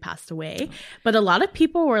tragically passed away. But a lot of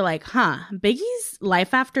people were like, huh, Biggie's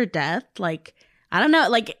Life After Death, like, I don't know,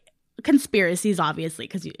 like, conspiracies, obviously,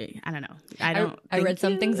 because I don't know. I read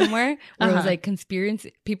something somewhere where it was Uh-huh. like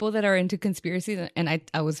conspiracy people that are into conspiracies, and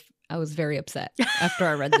I was very upset after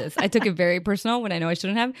I read this. I took it very personal when I know I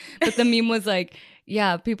shouldn't have. But the meme was like,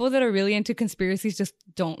 yeah, people that are really into conspiracies just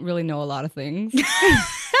don't really know a lot of things.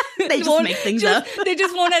 They just won't- make things just- up. They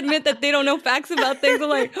just won't admit that they don't know facts about things. I'm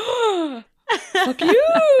like, oh, fuck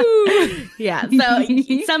you. Yeah. So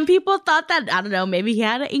some people thought that, I don't know, maybe he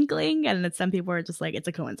had an inkling, and then some people were just like, it's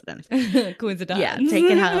a coincidence. Coincidence. Yeah, take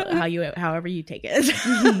it however you take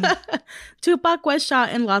it. Tupac was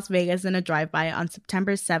shot in Las Vegas in a drive-by on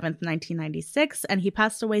September 7th, 1996, and he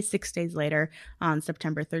passed away 6 days later on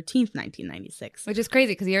September 13th, 1996. Which is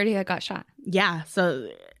crazy because he already had got shot. Yeah, so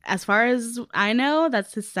as far as I know,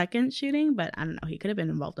 that's his second shooting, but I don't know, he could have been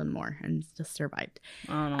involved in more and just survived.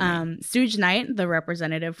 I don't know. Suge Knight, the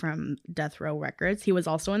representative from Death Row Records, he was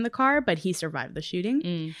also in the car, but he survived the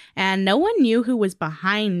shooting. And no one knew who was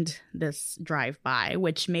behind this drive-by,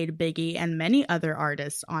 which made Biggie and many other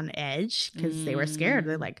artists on edge because they were scared.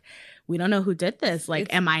 They're like, we don't know who did this.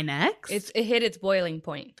 Like, am I next? It hit its boiling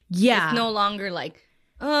point. yeah. It's no longer like,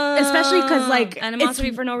 Especially 'cause, like, animosity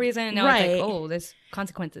it's- for no reason. Now right. it's like, oh, there's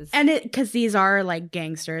consequences. And because these are like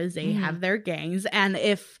gangsters, they have their gangs. And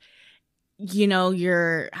if, you know,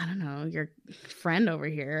 your friend over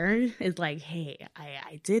here is like, hey,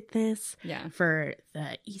 I did this Yeah. for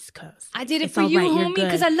the East Coast. I did it It's for all you, right, you're homie, good.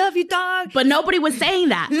 because I love you, dog. But nobody was saying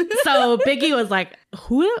that. So Biggie was like,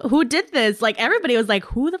 who did this? Like, everybody was like,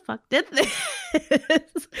 who the fuck did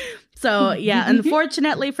this? So, yeah,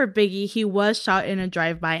 unfortunately for Biggie, he was shot in a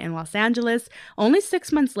drive-by in Los Angeles only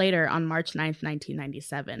 6 months later on March 9th,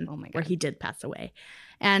 1997, Oh my God. where he did pass away.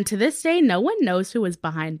 And to this day, no one knows who was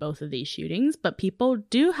behind both of these shootings, but people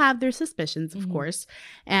do have their suspicions, of course.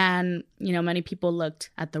 And, you know, many people looked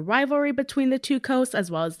at the rivalry between the two coasts as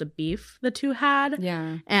well as the beef the two had.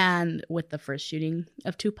 Yeah. And with the first shooting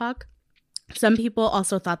of Tupac, some people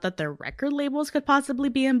also thought that their record labels could possibly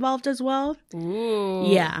be involved as well. Ooh.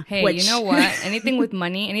 Yeah, Hey, which- you know what? Anything with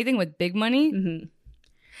money, anything with big money,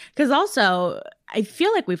 Because also, I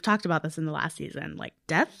feel like we've talked about this in the last season. Like,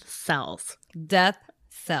 death sells. death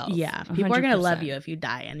sells. Yeah, people are going to love 100%. you if you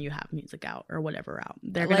die and you have music out or whatever out.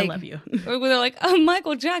 They're going Like, to love you. Or they're like, oh,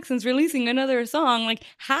 Michael Jackson's releasing another song. Like,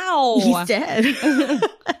 how? He's dead.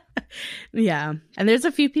 Yeah. And there's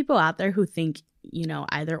a few people out there who think, you know,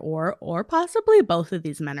 either or possibly both of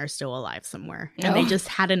these men are still alive somewhere. And they Oh. just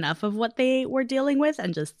had enough of what they were dealing with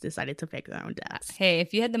and just decided to fake their own deaths. Hey,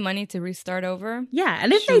 if you had the money to restart over, Yeah.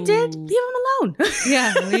 And if they did, Shoot. leave them alone.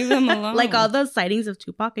 yeah, leave them alone. Like all those sightings of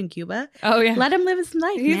Tupac in Cuba. oh yeah, Let him live his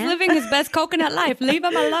life, he's man. living his best coconut life. Leave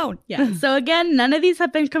him alone. Yeah. So again, none of these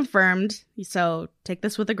have been confirmed. So take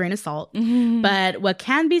this with a grain of salt. But what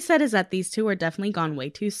can be said is that these two were definitely gone way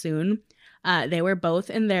too soon. They were both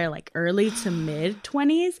in their like early to mid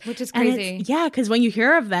 20s. Which is And it's- crazy. yeah, because when you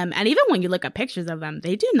hear of them, and even when you look at pictures of them,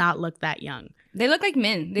 they do not look that young. They look like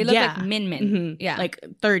men. They look Yeah. like men. Mhm. Yeah. Like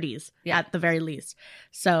 30s Yeah. at the very least.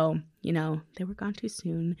 So, you know, they were gone too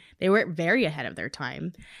soon. They were very ahead of their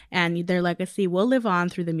time. And their legacy will live on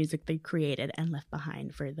through the music they created and left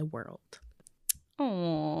behind for the world.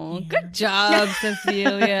 Oh, Yeah. good job,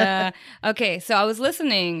 Cecilia. Okay, so I was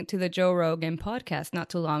listening to the Joe Rogan podcast not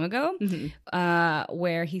too long ago,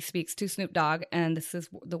 where he speaks to Snoop Dogg, and this is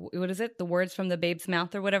the words from the babe's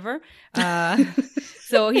mouth or whatever.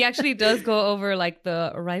 So he actually does go over like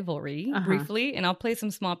the rivalry Uh-huh. briefly, and I'll play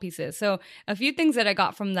some small pieces. So a few things that I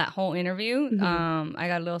got from that whole interview. Mhm. I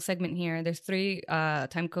got a little segment here. There's 3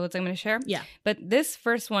 time codes I'm going to share. Yeah. But this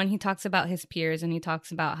first one, he talks about his peers, and he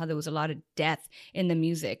talks about how there was a lot of death in the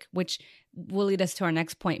music, which will lead us to our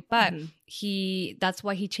next point. But that's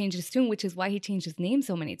why he changed his tune, which is why he changed his name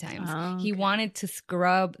so many times. Oh, He wanted to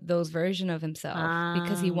scrub those version of himself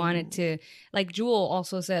because he wanted to, like Jewel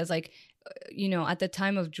also says, like, you know, at the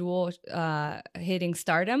time of Jewel hitting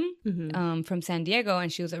stardom from San Diego,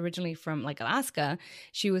 and she was originally from like Alaska,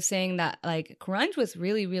 she was saying that like grunge was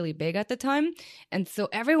really, really big at the time. And so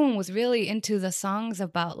everyone was really into the songs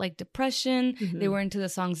about like depression. They were into the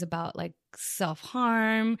songs about like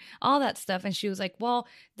self-harm, all that stuff. And she was like, well,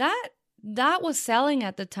 that was selling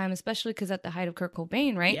at the time, especially because at the height of Kurt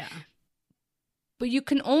Cobain, right? Yeah. But you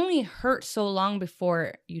can only hurt so long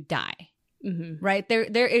before you die. Mm-hmm. Right there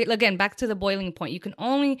again, back to the boiling point. You can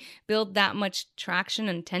only build that much traction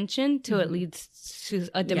and tension till it leads to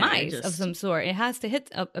a demise of some sort. It has to hit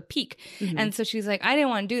a peak. And so she's like, I didn't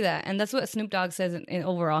want to do that. And that's what Snoop Dogg says in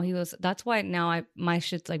overall. He was, that's why now my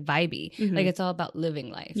shit's like vibey. Like it's all about living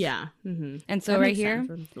life. Yeah. And so That right makes here, sense.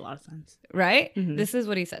 That makes a lot of sense. right? This is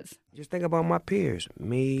what he says. Just think about my peers,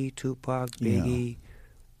 me, Tupac, Biggie.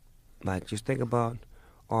 Like, just think about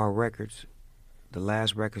our records, the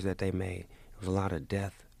last records that they made. It was a lot of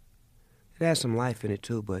death. It had some life in it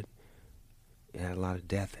too, but it had a lot of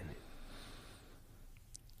death in it.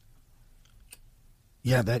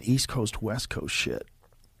 Yeah, that East Coast, West Coast shit.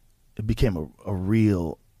 It became a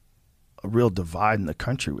real divide in the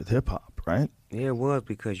country with hip hop, right? Yeah, it was,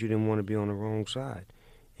 because you didn't want to be on the wrong side.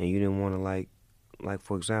 And you didn't want to, like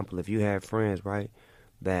for example, if you had friends, right,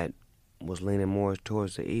 that was leaning more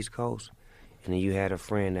towards the East Coast, and then you had a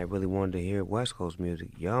friend that really wanted to hear West Coast music,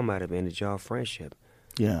 y'all might have ended y'all friendship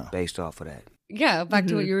based off of that. Yeah, back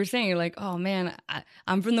to what you were saying. You're like, oh man,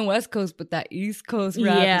 I'm from the West Coast, but that East Coast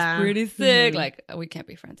rap is pretty sick. Like, we can't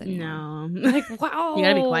be friends anymore. No. Like, wow. You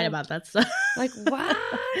gotta be quiet about that stuff. Like, what?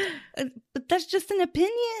 But that's just an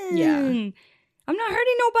opinion. Yeah. I'm not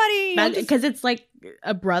hurting nobody. Because it's like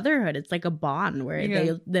a brotherhood. It's like a bond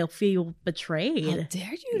where they'll feel betrayed. How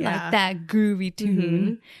dare you like that groovy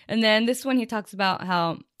tune? And then this one, he talks about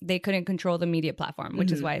how they couldn't control the media platform,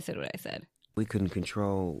 which is why I said what I said. We couldn't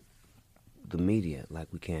control the media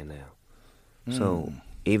like we can now. So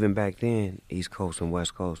even back then, East Coast and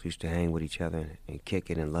West Coast used to hang with each other and kick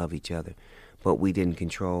it and love each other, but we didn't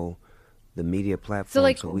control the media platform. So,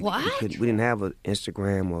 like, we what? We didn't have an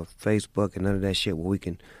Instagram or Facebook and none of that shit where we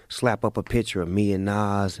can slap up a picture of me and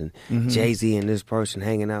Nas and Jay-Z and this person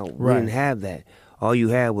hanging out. We didn't have that. All you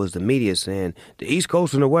had was the media saying, the East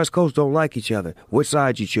Coast and the West Coast don't like each other. Which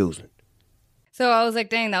side you choosing? So I was like,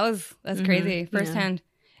 dang, that's crazy firsthand.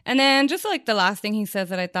 And then just like the last thing he says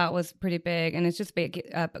that I thought was pretty big, and it's just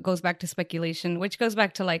goes back to speculation, which goes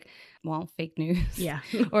back to like, well, fake news. Yeah.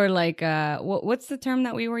 Or like, what's the term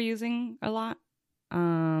that we were using a lot?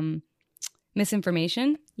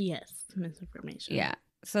 Misinformation. Yes, misinformation. Yeah.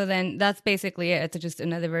 So then that's basically it. It's just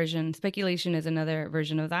another version. Speculation is another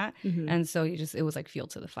version of that. And so it was like fuel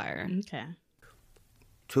to the fire. Okay.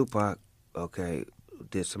 Tupac, okay,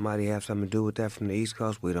 did somebody have something to do with that from the East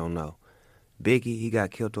Coast? We don't know. Biggie, he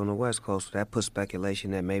got killed on the West Coast, so that put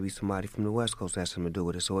speculation that maybe somebody from the West Coast had something to do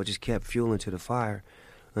with it. So it just kept fueling to the fire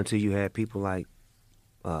until you had people like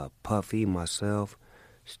Puffy, myself,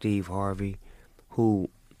 Steve Harvey,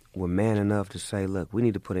 who were man enough to say, look, we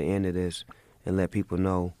need to put an end to this and let people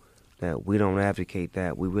know that we don't advocate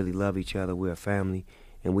that. We really love each other. We're a family.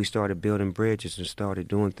 And we started building bridges and started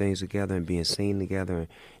doing things together and being seen together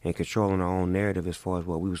and controlling our own narrative as far as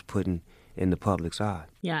what we was putting in the public's eye.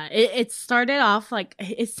 Yeah, it started off like,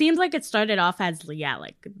 it seems like it started off as,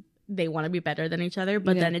 like they want to be better than each other,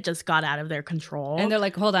 but then it just got out of their control. And they're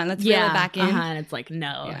like, hold on, let's reel it back in. And it's like,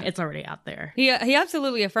 no, it's already out there. He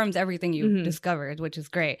absolutely affirms everything you discovered, which is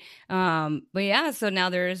great. But yeah, so now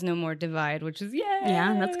there is no more divide, which is,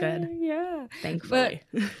 Yeah, that's good. Yeah. Thankfully.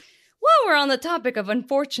 But while we're on the topic of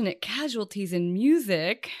unfortunate casualties in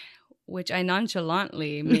music, which I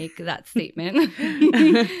nonchalantly make that statement.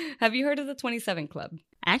 Have you heard of the 27 Club?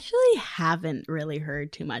 I actually haven't really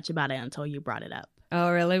heard too much about it until you brought it up.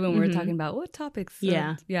 Oh, really? When we were talking about what topics?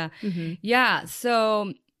 Yeah. Yeah.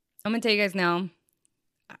 So I'm going to tell you guys now,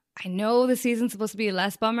 I know the season's supposed to be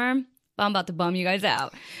less bummer, but I'm about to bum you guys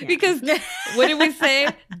out. Yeah. Because what did we say?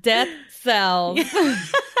 Death sells.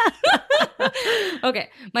 Okay,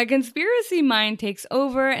 my conspiracy mind takes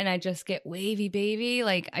over and I just get wavy, baby.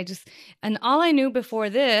 And all I knew before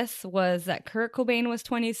this was that Kurt Cobain was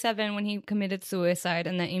 27 when he committed suicide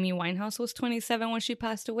and that Amy Winehouse was 27 when she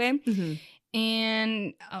passed away.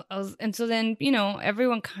 And so then, you know,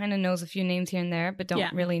 everyone kind of knows a few names here and there, but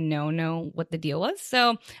don't really know what the deal was.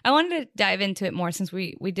 So I wanted to dive into it more since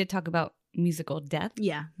we did talk about musical death.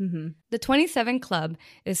 Yeah. Mm-hmm. The 27 Club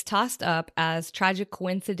is tossed up as tragic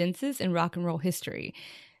coincidences in rock and roll history.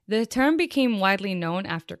 The term became widely known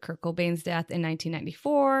after Kurt Cobain's death in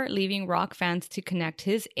 1994, leaving rock fans to connect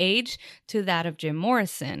his age to that of Jim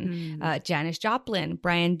Morrison, Janis Joplin,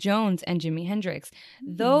 Brian Jones, and Jimi Hendrix.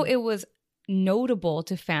 Though it was notable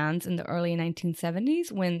to fans in the early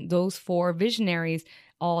 1970s when those four visionaries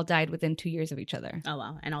all died within 2 years of each other. Oh,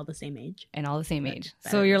 wow. And all the same age.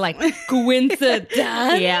 So you're like, coincidence?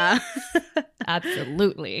 Yeah.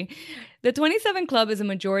 Absolutely. The 27 Club is a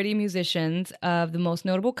majority musicians of the most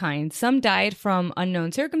notable kind. Some died from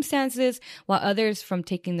unknown circumstances, while others from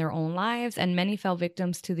taking their own lives, and many fell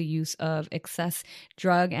victims to the use of excess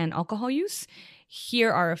drug and alcohol use.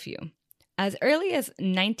 Here are a few. As early as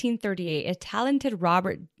 1938,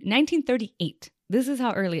 1938. This is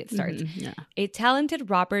how early it starts. Mm-hmm, yeah. A talented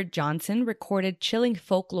Robert Johnson recorded chilling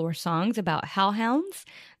folklore songs about hellhounds,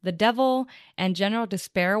 the devil, and general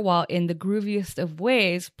despair, while in the grooviest of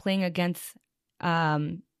ways playing against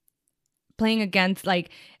like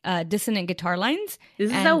dissonant guitar lines.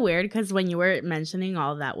 This is so weird because when you were mentioning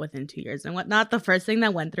all that within 2 years and whatnot, the first thing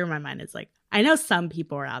that went through my mind is like, I know some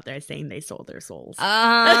people are out there saying they sold their souls.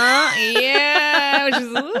 Yeah, which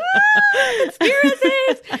is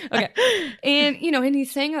conspiracies. Okay, and you know, and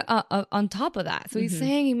he's saying on top of that, so he's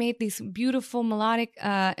saying he made these beautiful melodic,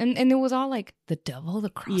 and it was all like the devil, the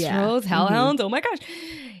crossroads, hellhounds. Oh my gosh.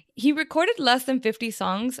 He recorded less than 50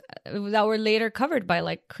 songs that were later covered by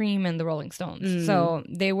like Cream and the Rolling Stones. So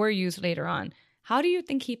they were used later on. How do you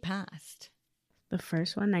think he passed? The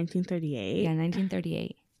first one, 1938? Yeah,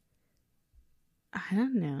 1938. I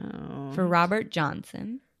don't know. For Robert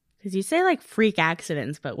Johnson. Because you say like freak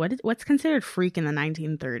accidents, but what's considered freak in the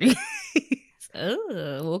 1930s?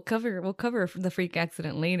 Oh, we'll cover the freak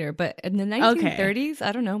accident later. But in the 1930s,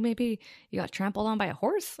 I don't know, maybe you got trampled on by a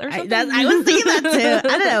horse or something. I was thinking that too.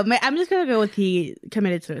 I don't know. I'm just gonna go with he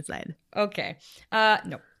committed suicide. Okay.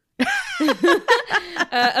 No.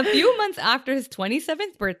 A few months after his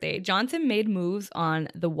 27th birthday, Johnson made moves on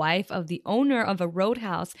the wife of the owner of a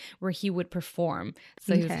roadhouse where he would perform.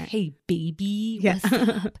 So he was, hey, baby, what's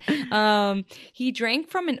up? He drank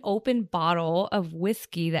from an open bottle of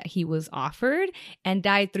whiskey that he was offered and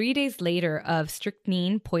died 3 days later of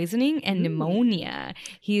strychnine poisoning and pneumonia.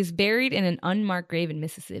 He is buried in an unmarked grave in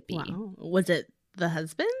Mississippi. Wow. Was it the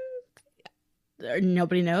husband? Or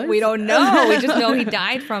nobody knows? We don't know. We just know he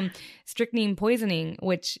died from strychnine poisoning,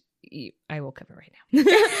 which I will cover right now.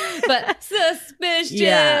 But suspicious.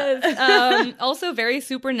 Yeah. Also very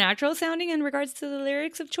supernatural sounding in regards to the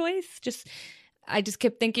lyrics of choice. I just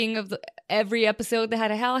kept thinking of every episode that had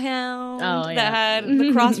a hellhound, that had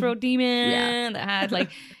the crossroad demon, that had like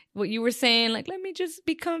what you were saying, like, let me just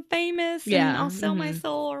become famous and I'll sell my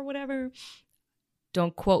soul or whatever.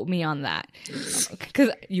 Don't quote me on that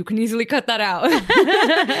because you can easily cut that out.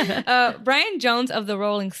 Brian Jones of the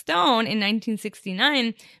Rolling Stone in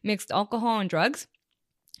 1969 mixed alcohol and drugs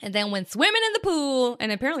and then went swimming in the pool.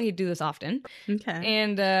 And apparently he'd do this often. Okay.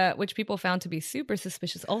 And which people found to be super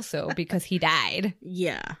suspicious also because he died.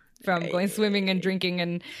 Yeah. From going swimming and drinking,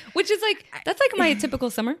 and which is like, that's like my typical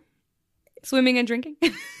summer. Swimming and drinking.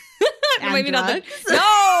 And maybe drugs? Not no,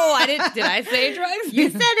 I didn't. Did I say drugs?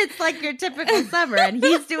 You said it's like your typical summer, and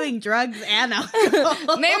he's doing drugs and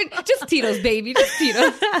alcohol. Maybe just Tito's, baby, just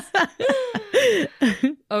Tito's.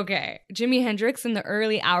 Okay, Jimi Hendrix in the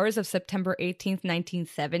early hours of September 18th,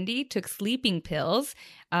 1970, took sleeping pills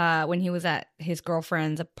when he was at his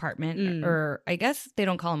girlfriend's apartment, or I guess they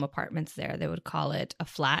don't call them apartments there; they would call it a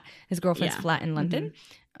flat. His girlfriend's flat in London,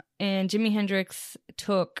 and Jimi Hendrix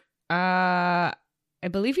took. I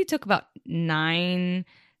believe he took about 9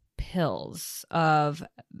 pills of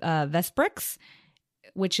Vesprex,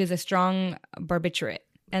 which is a strong barbiturate.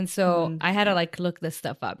 And so I had to like look this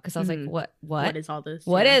stuff up because I was like, what? What is all this?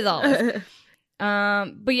 What is all this?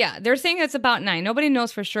 But yeah, they're saying it's about 9. Nobody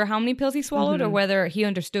knows for sure how many pills he swallowed or whether he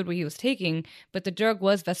understood what he was taking. But the drug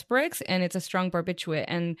was Vesprex, and it's a strong barbiturate.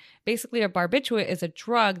 And basically, a barbiturate is a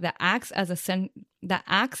drug that acts as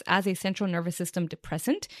a central nervous system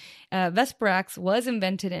depressant. Vesprex was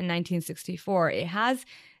invented in 1964. It has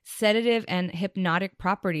sedative and hypnotic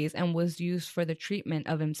properties and was used for the treatment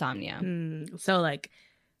of insomnia. So like,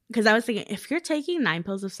 because I was thinking, if you're taking 9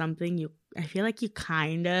 pills of something, I feel like you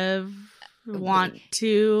kind of want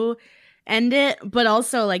to end it, but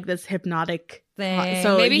also like this hypnotic thing.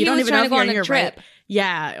 So maybe you he don't was even trying know to go if on you're a trip. right.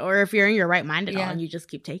 Yeah, or if you're in your right mind at all Yeah. and you just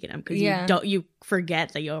keep taking them because Yeah. you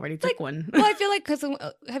forget that you already took one. Well, I feel like because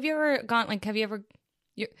have you ever gone like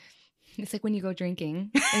it's like when you go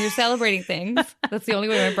drinking and you're celebrating things. That's the only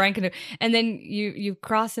way my brain can do. And then you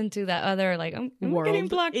cross into that other like I'm getting World.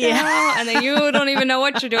 blacked Yeah. out, and then you don't even know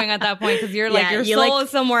what you're doing at that point because you're like Yeah, your you, soul like, is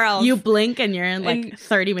somewhere else. You blink and you're in like And-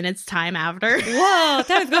 30 minutes time after. Whoa,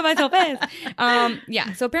 time's going by so fast.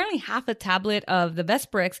 Yeah, so apparently half a tablet of the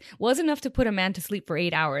Vesperix was enough to put a man to sleep for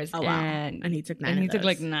 8 hours. Oh, wow. And And he took 9 And of he took those.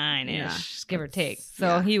 like 9-ish, Yeah. give or take. That's- So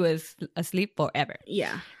yeah. he was asleep forever.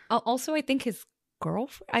 Yeah. Also, I think his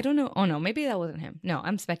girlfriend, I don't know. Oh no, maybe that wasn't him. No,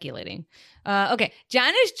 I'm speculating. Okay,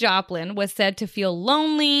 Janis Joplin was said to feel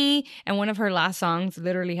lonely, and one of her last songs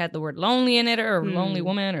literally had the word lonely in it, or lonely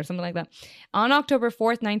woman, or something like that. On October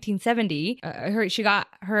 4th, 1970, she got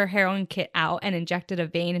her heroin kit out and injected a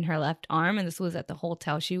vein in her left arm, and this was at the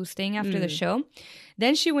hotel she was staying after the show.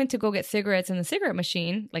 Then she went to go get cigarettes in the cigarette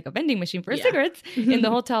machine, like a vending machine for cigarettes, in the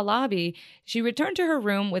hotel lobby. She returned to her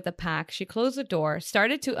room with a pack. She closed the door,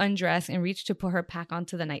 started to undress, and reached to put her pack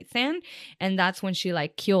onto the nightstand. And that's when she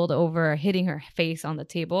like keeled over, hitting her face on the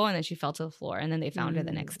table, and then she fell to the floor. And then they found her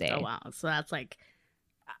the next day. Oh, wow. So that's like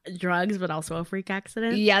drugs, but also a freak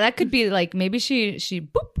accident. Yeah, that could be like maybe she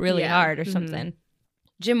boop really Yeah. hard or something.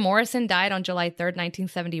 Jim Morrison died on July 3rd,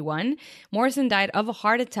 1971. Morrison died of a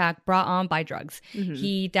heart attack brought on by drugs.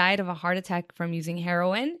 He died of a heart attack from using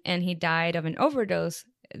heroin, and he died of an overdose,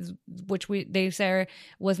 which they say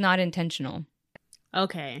was not intentional.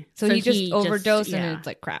 Okay. So he just overdosed, and it's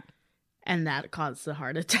like crap. And that caused the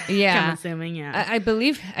heart attack. Yeah. I'm assuming, yeah. I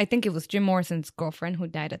think it was Jim Morrison's girlfriend who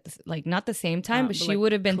died at not the same time, but but, she like,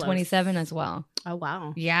 would have been close. 27 as well. Oh,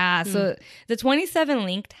 wow. Yeah, so the 27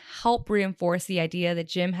 linked help reinforce the idea that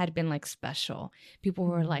Jim had been like special. People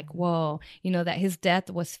were like, whoa, that his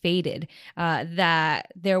death was fated,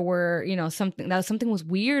 that there were, something was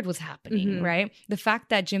weird was happening, right? The fact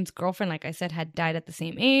that Jim's girlfriend, like I said, had died at the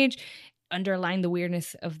same age underlined the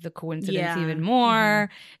weirdness of the coincidence even more.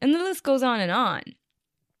 And the list goes on and on.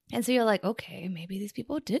 And so you're like, okay, maybe these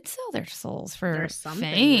people did sell their souls for There's something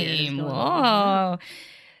weird is fame. going Whoa. on.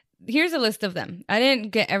 Here's a list of them. I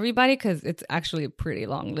didn't get everybody because it's actually a pretty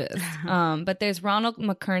long list. But there's Ronald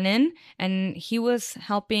McKernan, and he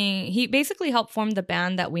basically helped form the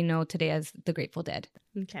band that we know today as the Grateful Dead.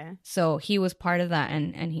 Okay. So he was part of that,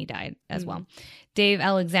 and he died as well. Dave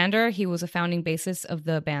Alexander, he was a founding bassist of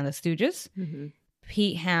the band The Stooges.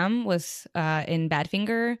 Pete Ham was in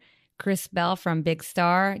Badfinger. Chris Bell from Big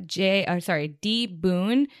Star. D.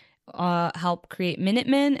 Boone helped create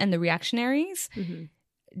Minutemen and the Reactionaries.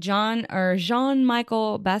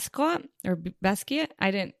 Jean-Michel Basquiat.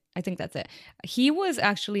 I think that's it. He was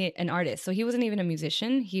actually an artist, so he wasn't even a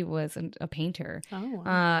musician. He was a painter. Oh,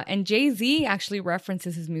 wow. And Jay-Z actually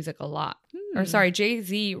references his music a lot.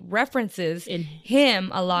 Jay-Z references him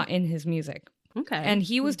a lot in his music. Okay. And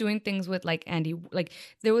he was doing things with like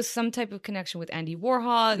there was some type of connection with Andy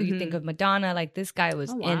Warhol. You think of Madonna, like this guy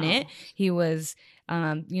was in it. He was,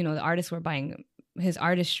 the artists were buying his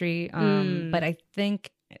artistry. But I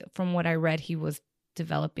think from what I read, he was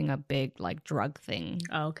developing a big like drug thing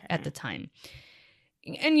at the time.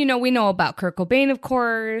 And, we know about Kurt Cobain, of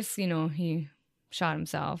course, he shot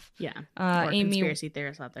himself. Yeah. Or conspiracy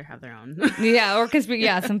theorists out there have their own.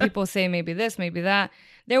 Some people say maybe this, maybe that.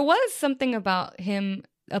 There was something about him,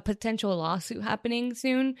 a potential lawsuit happening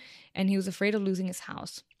soon, and he was afraid of losing his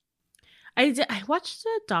house. I watched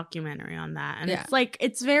a documentary on that, and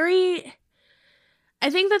it's very... I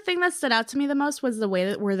think the thing that stood out to me the most was the way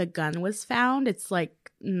that where the gun was found. It's like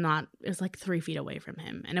 3 feet away from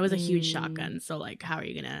him, and it was a huge shotgun. So like, how are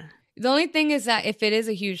you gonna... The only thing is that if it is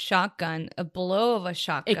a huge shotgun, a blow of a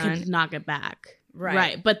shotgun... It could knock it back.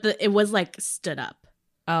 Right. But it was like stood up.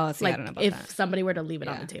 Oh, see, like I don't know about if that. somebody were to leave it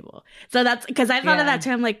on the table. So that's because I thought of that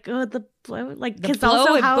too. I'm like, oh, the blow, like The because blow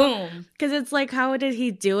also and how boom. because it's like how did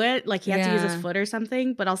he do it? Like he had to use his Yeah. foot or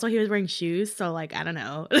something, but also he was wearing shoes. So like I don't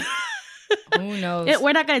know. Who knows?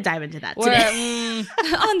 We're not gonna dive into that We're, today.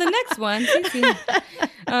 on the next one.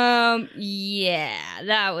 Yeah,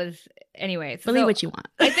 that was... Anyways. Believe so what you want.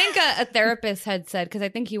 I think a therapist had said, because I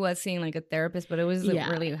think he was seeing like a therapist, but it was like,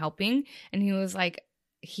 really helping. And he was like,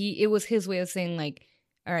 it was his way of saying like,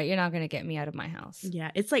 all right, you're not going to get me out of my house.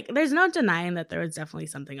 Yeah, it's like there's no denying that there was definitely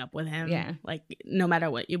something up with him. Yeah. Like no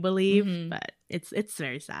matter what you believe, Mhm. but It's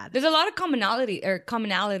very sad. There's a lot of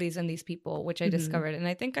commonalities in these people, which I discovered. And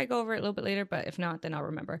I think I go over it a little bit later, but if not, then I'll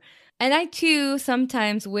remember. And I, too,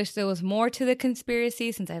 sometimes wish there was more to the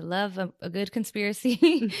conspiracy, since I love a good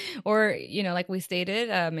conspiracy. Or, like we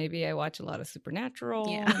stated, maybe I watch a lot of Supernatural.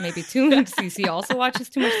 Yeah. Maybe too much. CC also watches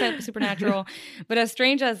too much Supernatural. But as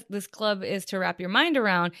strange as this club is to wrap your mind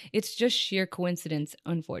around, it's just sheer coincidence,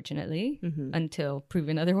 unfortunately, until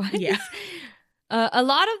proven otherwise. Yeah. A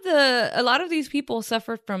lot of these people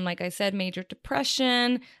suffered from, like I said, major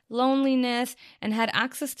depression, loneliness, and had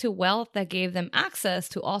access to wealth that gave them access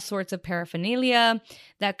to all sorts of paraphernalia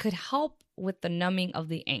that could help with the numbing of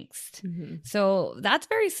the angst. So that's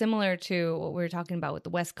very similar to what we were talking about with the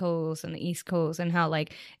West Coast and the East Coast, and how,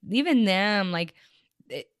 like, even them, like,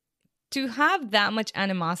 to have that much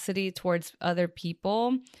animosity towards other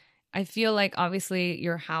people, I feel like obviously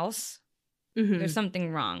your house, there's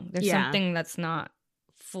something wrong. There's something that's not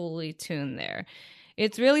fully tuned there.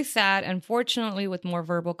 It's really sad. Unfortunately, with more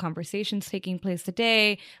verbal conversations taking place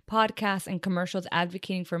today, podcasts and commercials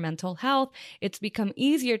advocating for mental health, it's become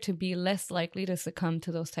easier to be less likely to succumb to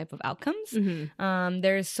those type of outcomes.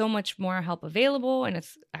 There's so much more help available, and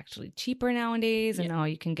it's actually cheaper nowadays, and now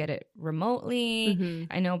you can get it remotely.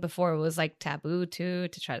 I know before it was like taboo too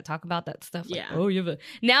to try to talk about that stuff. Like, oh, you have a...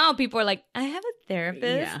 Now people are like, I have a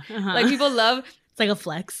therapist. Like, people love... It's like a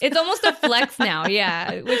flex. It's almost a flex now,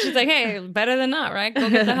 which is like, hey, better than not, right? Go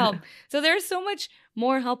get the help. So there's so much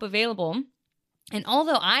more help available. And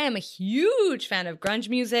although I am a huge fan of grunge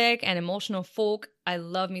music and emotional folk, I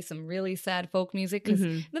love me some really sad folk music because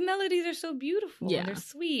the melodies are so beautiful and they're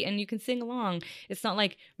sweet and you can sing along. It's not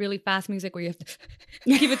like really fast music where you have to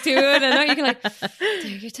keep it tuned and you can like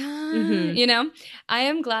take your time. I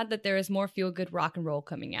am glad that there is more feel-good rock and roll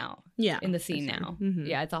coming out in the scene now.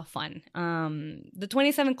 Yeah, it's all fun. The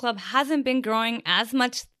 27 Club hasn't been growing as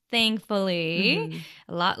much, thankfully.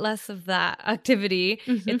 A lot less of that activity.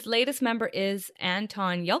 Its latest member is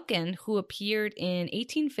Anton Yelkin, who appeared in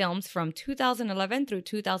 18 films from 2011 through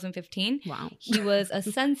 2015. Wow. He was a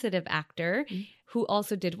sensitive actor who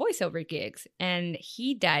also did voiceover gigs, and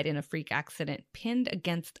he died in a freak accident pinned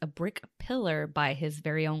against a brick pillar by his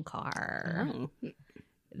very own car. Oh.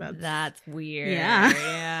 That's weird.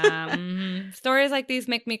 Yeah. Stories like these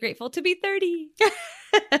make me grateful to be 30.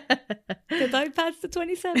 Because I passed the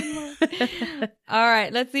 27 mark. All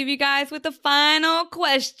right, let's leave you guys with the final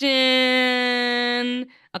question.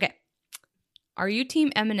 Okay. Are you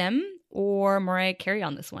team Eminem or Mariah Carey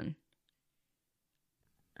on this one?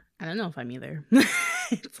 I don't know if I'm either.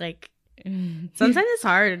 It's like, sometimes it's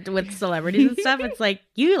hard with celebrities and stuff. It's like,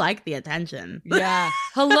 you like the attention. Yeah.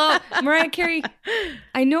 Hello, Mariah Carey.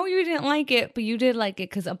 I know you didn't like it, but you did like it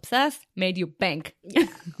because Obsessed made you bank. Yeah.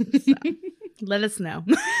 So, let us know.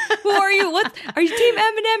 Who are you? Are you team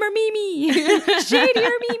Eminem or Mimi? Shady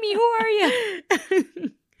or Mimi? Who are you?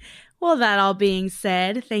 Well, that all being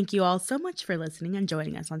said, thank you all so much for listening and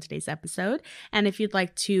joining us on today's episode. And if you'd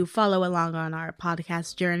like to follow along on our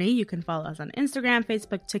podcast journey, you can follow us on Instagram,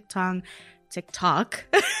 Facebook, TikTok,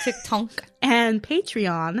 and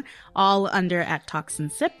Patreon, all under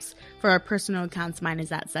 @TalksandSips. For our personal accounts, mine is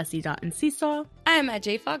 @Ceci.Enciso. I am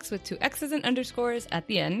 @JFox with 2 X's and underscores at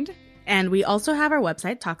the end. And we also have our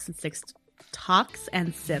website,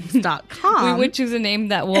 talksandsibs.com. We would choose a name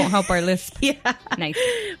that won't help our lisp. Nice.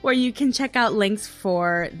 Where you can check out links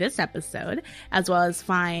for this episode, as well as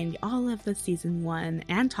find all of the season 1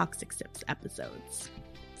 and Toxic Sips episodes.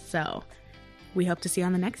 So we hope to see you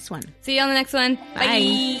on the next one. See you on the next one.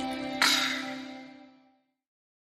 Bye.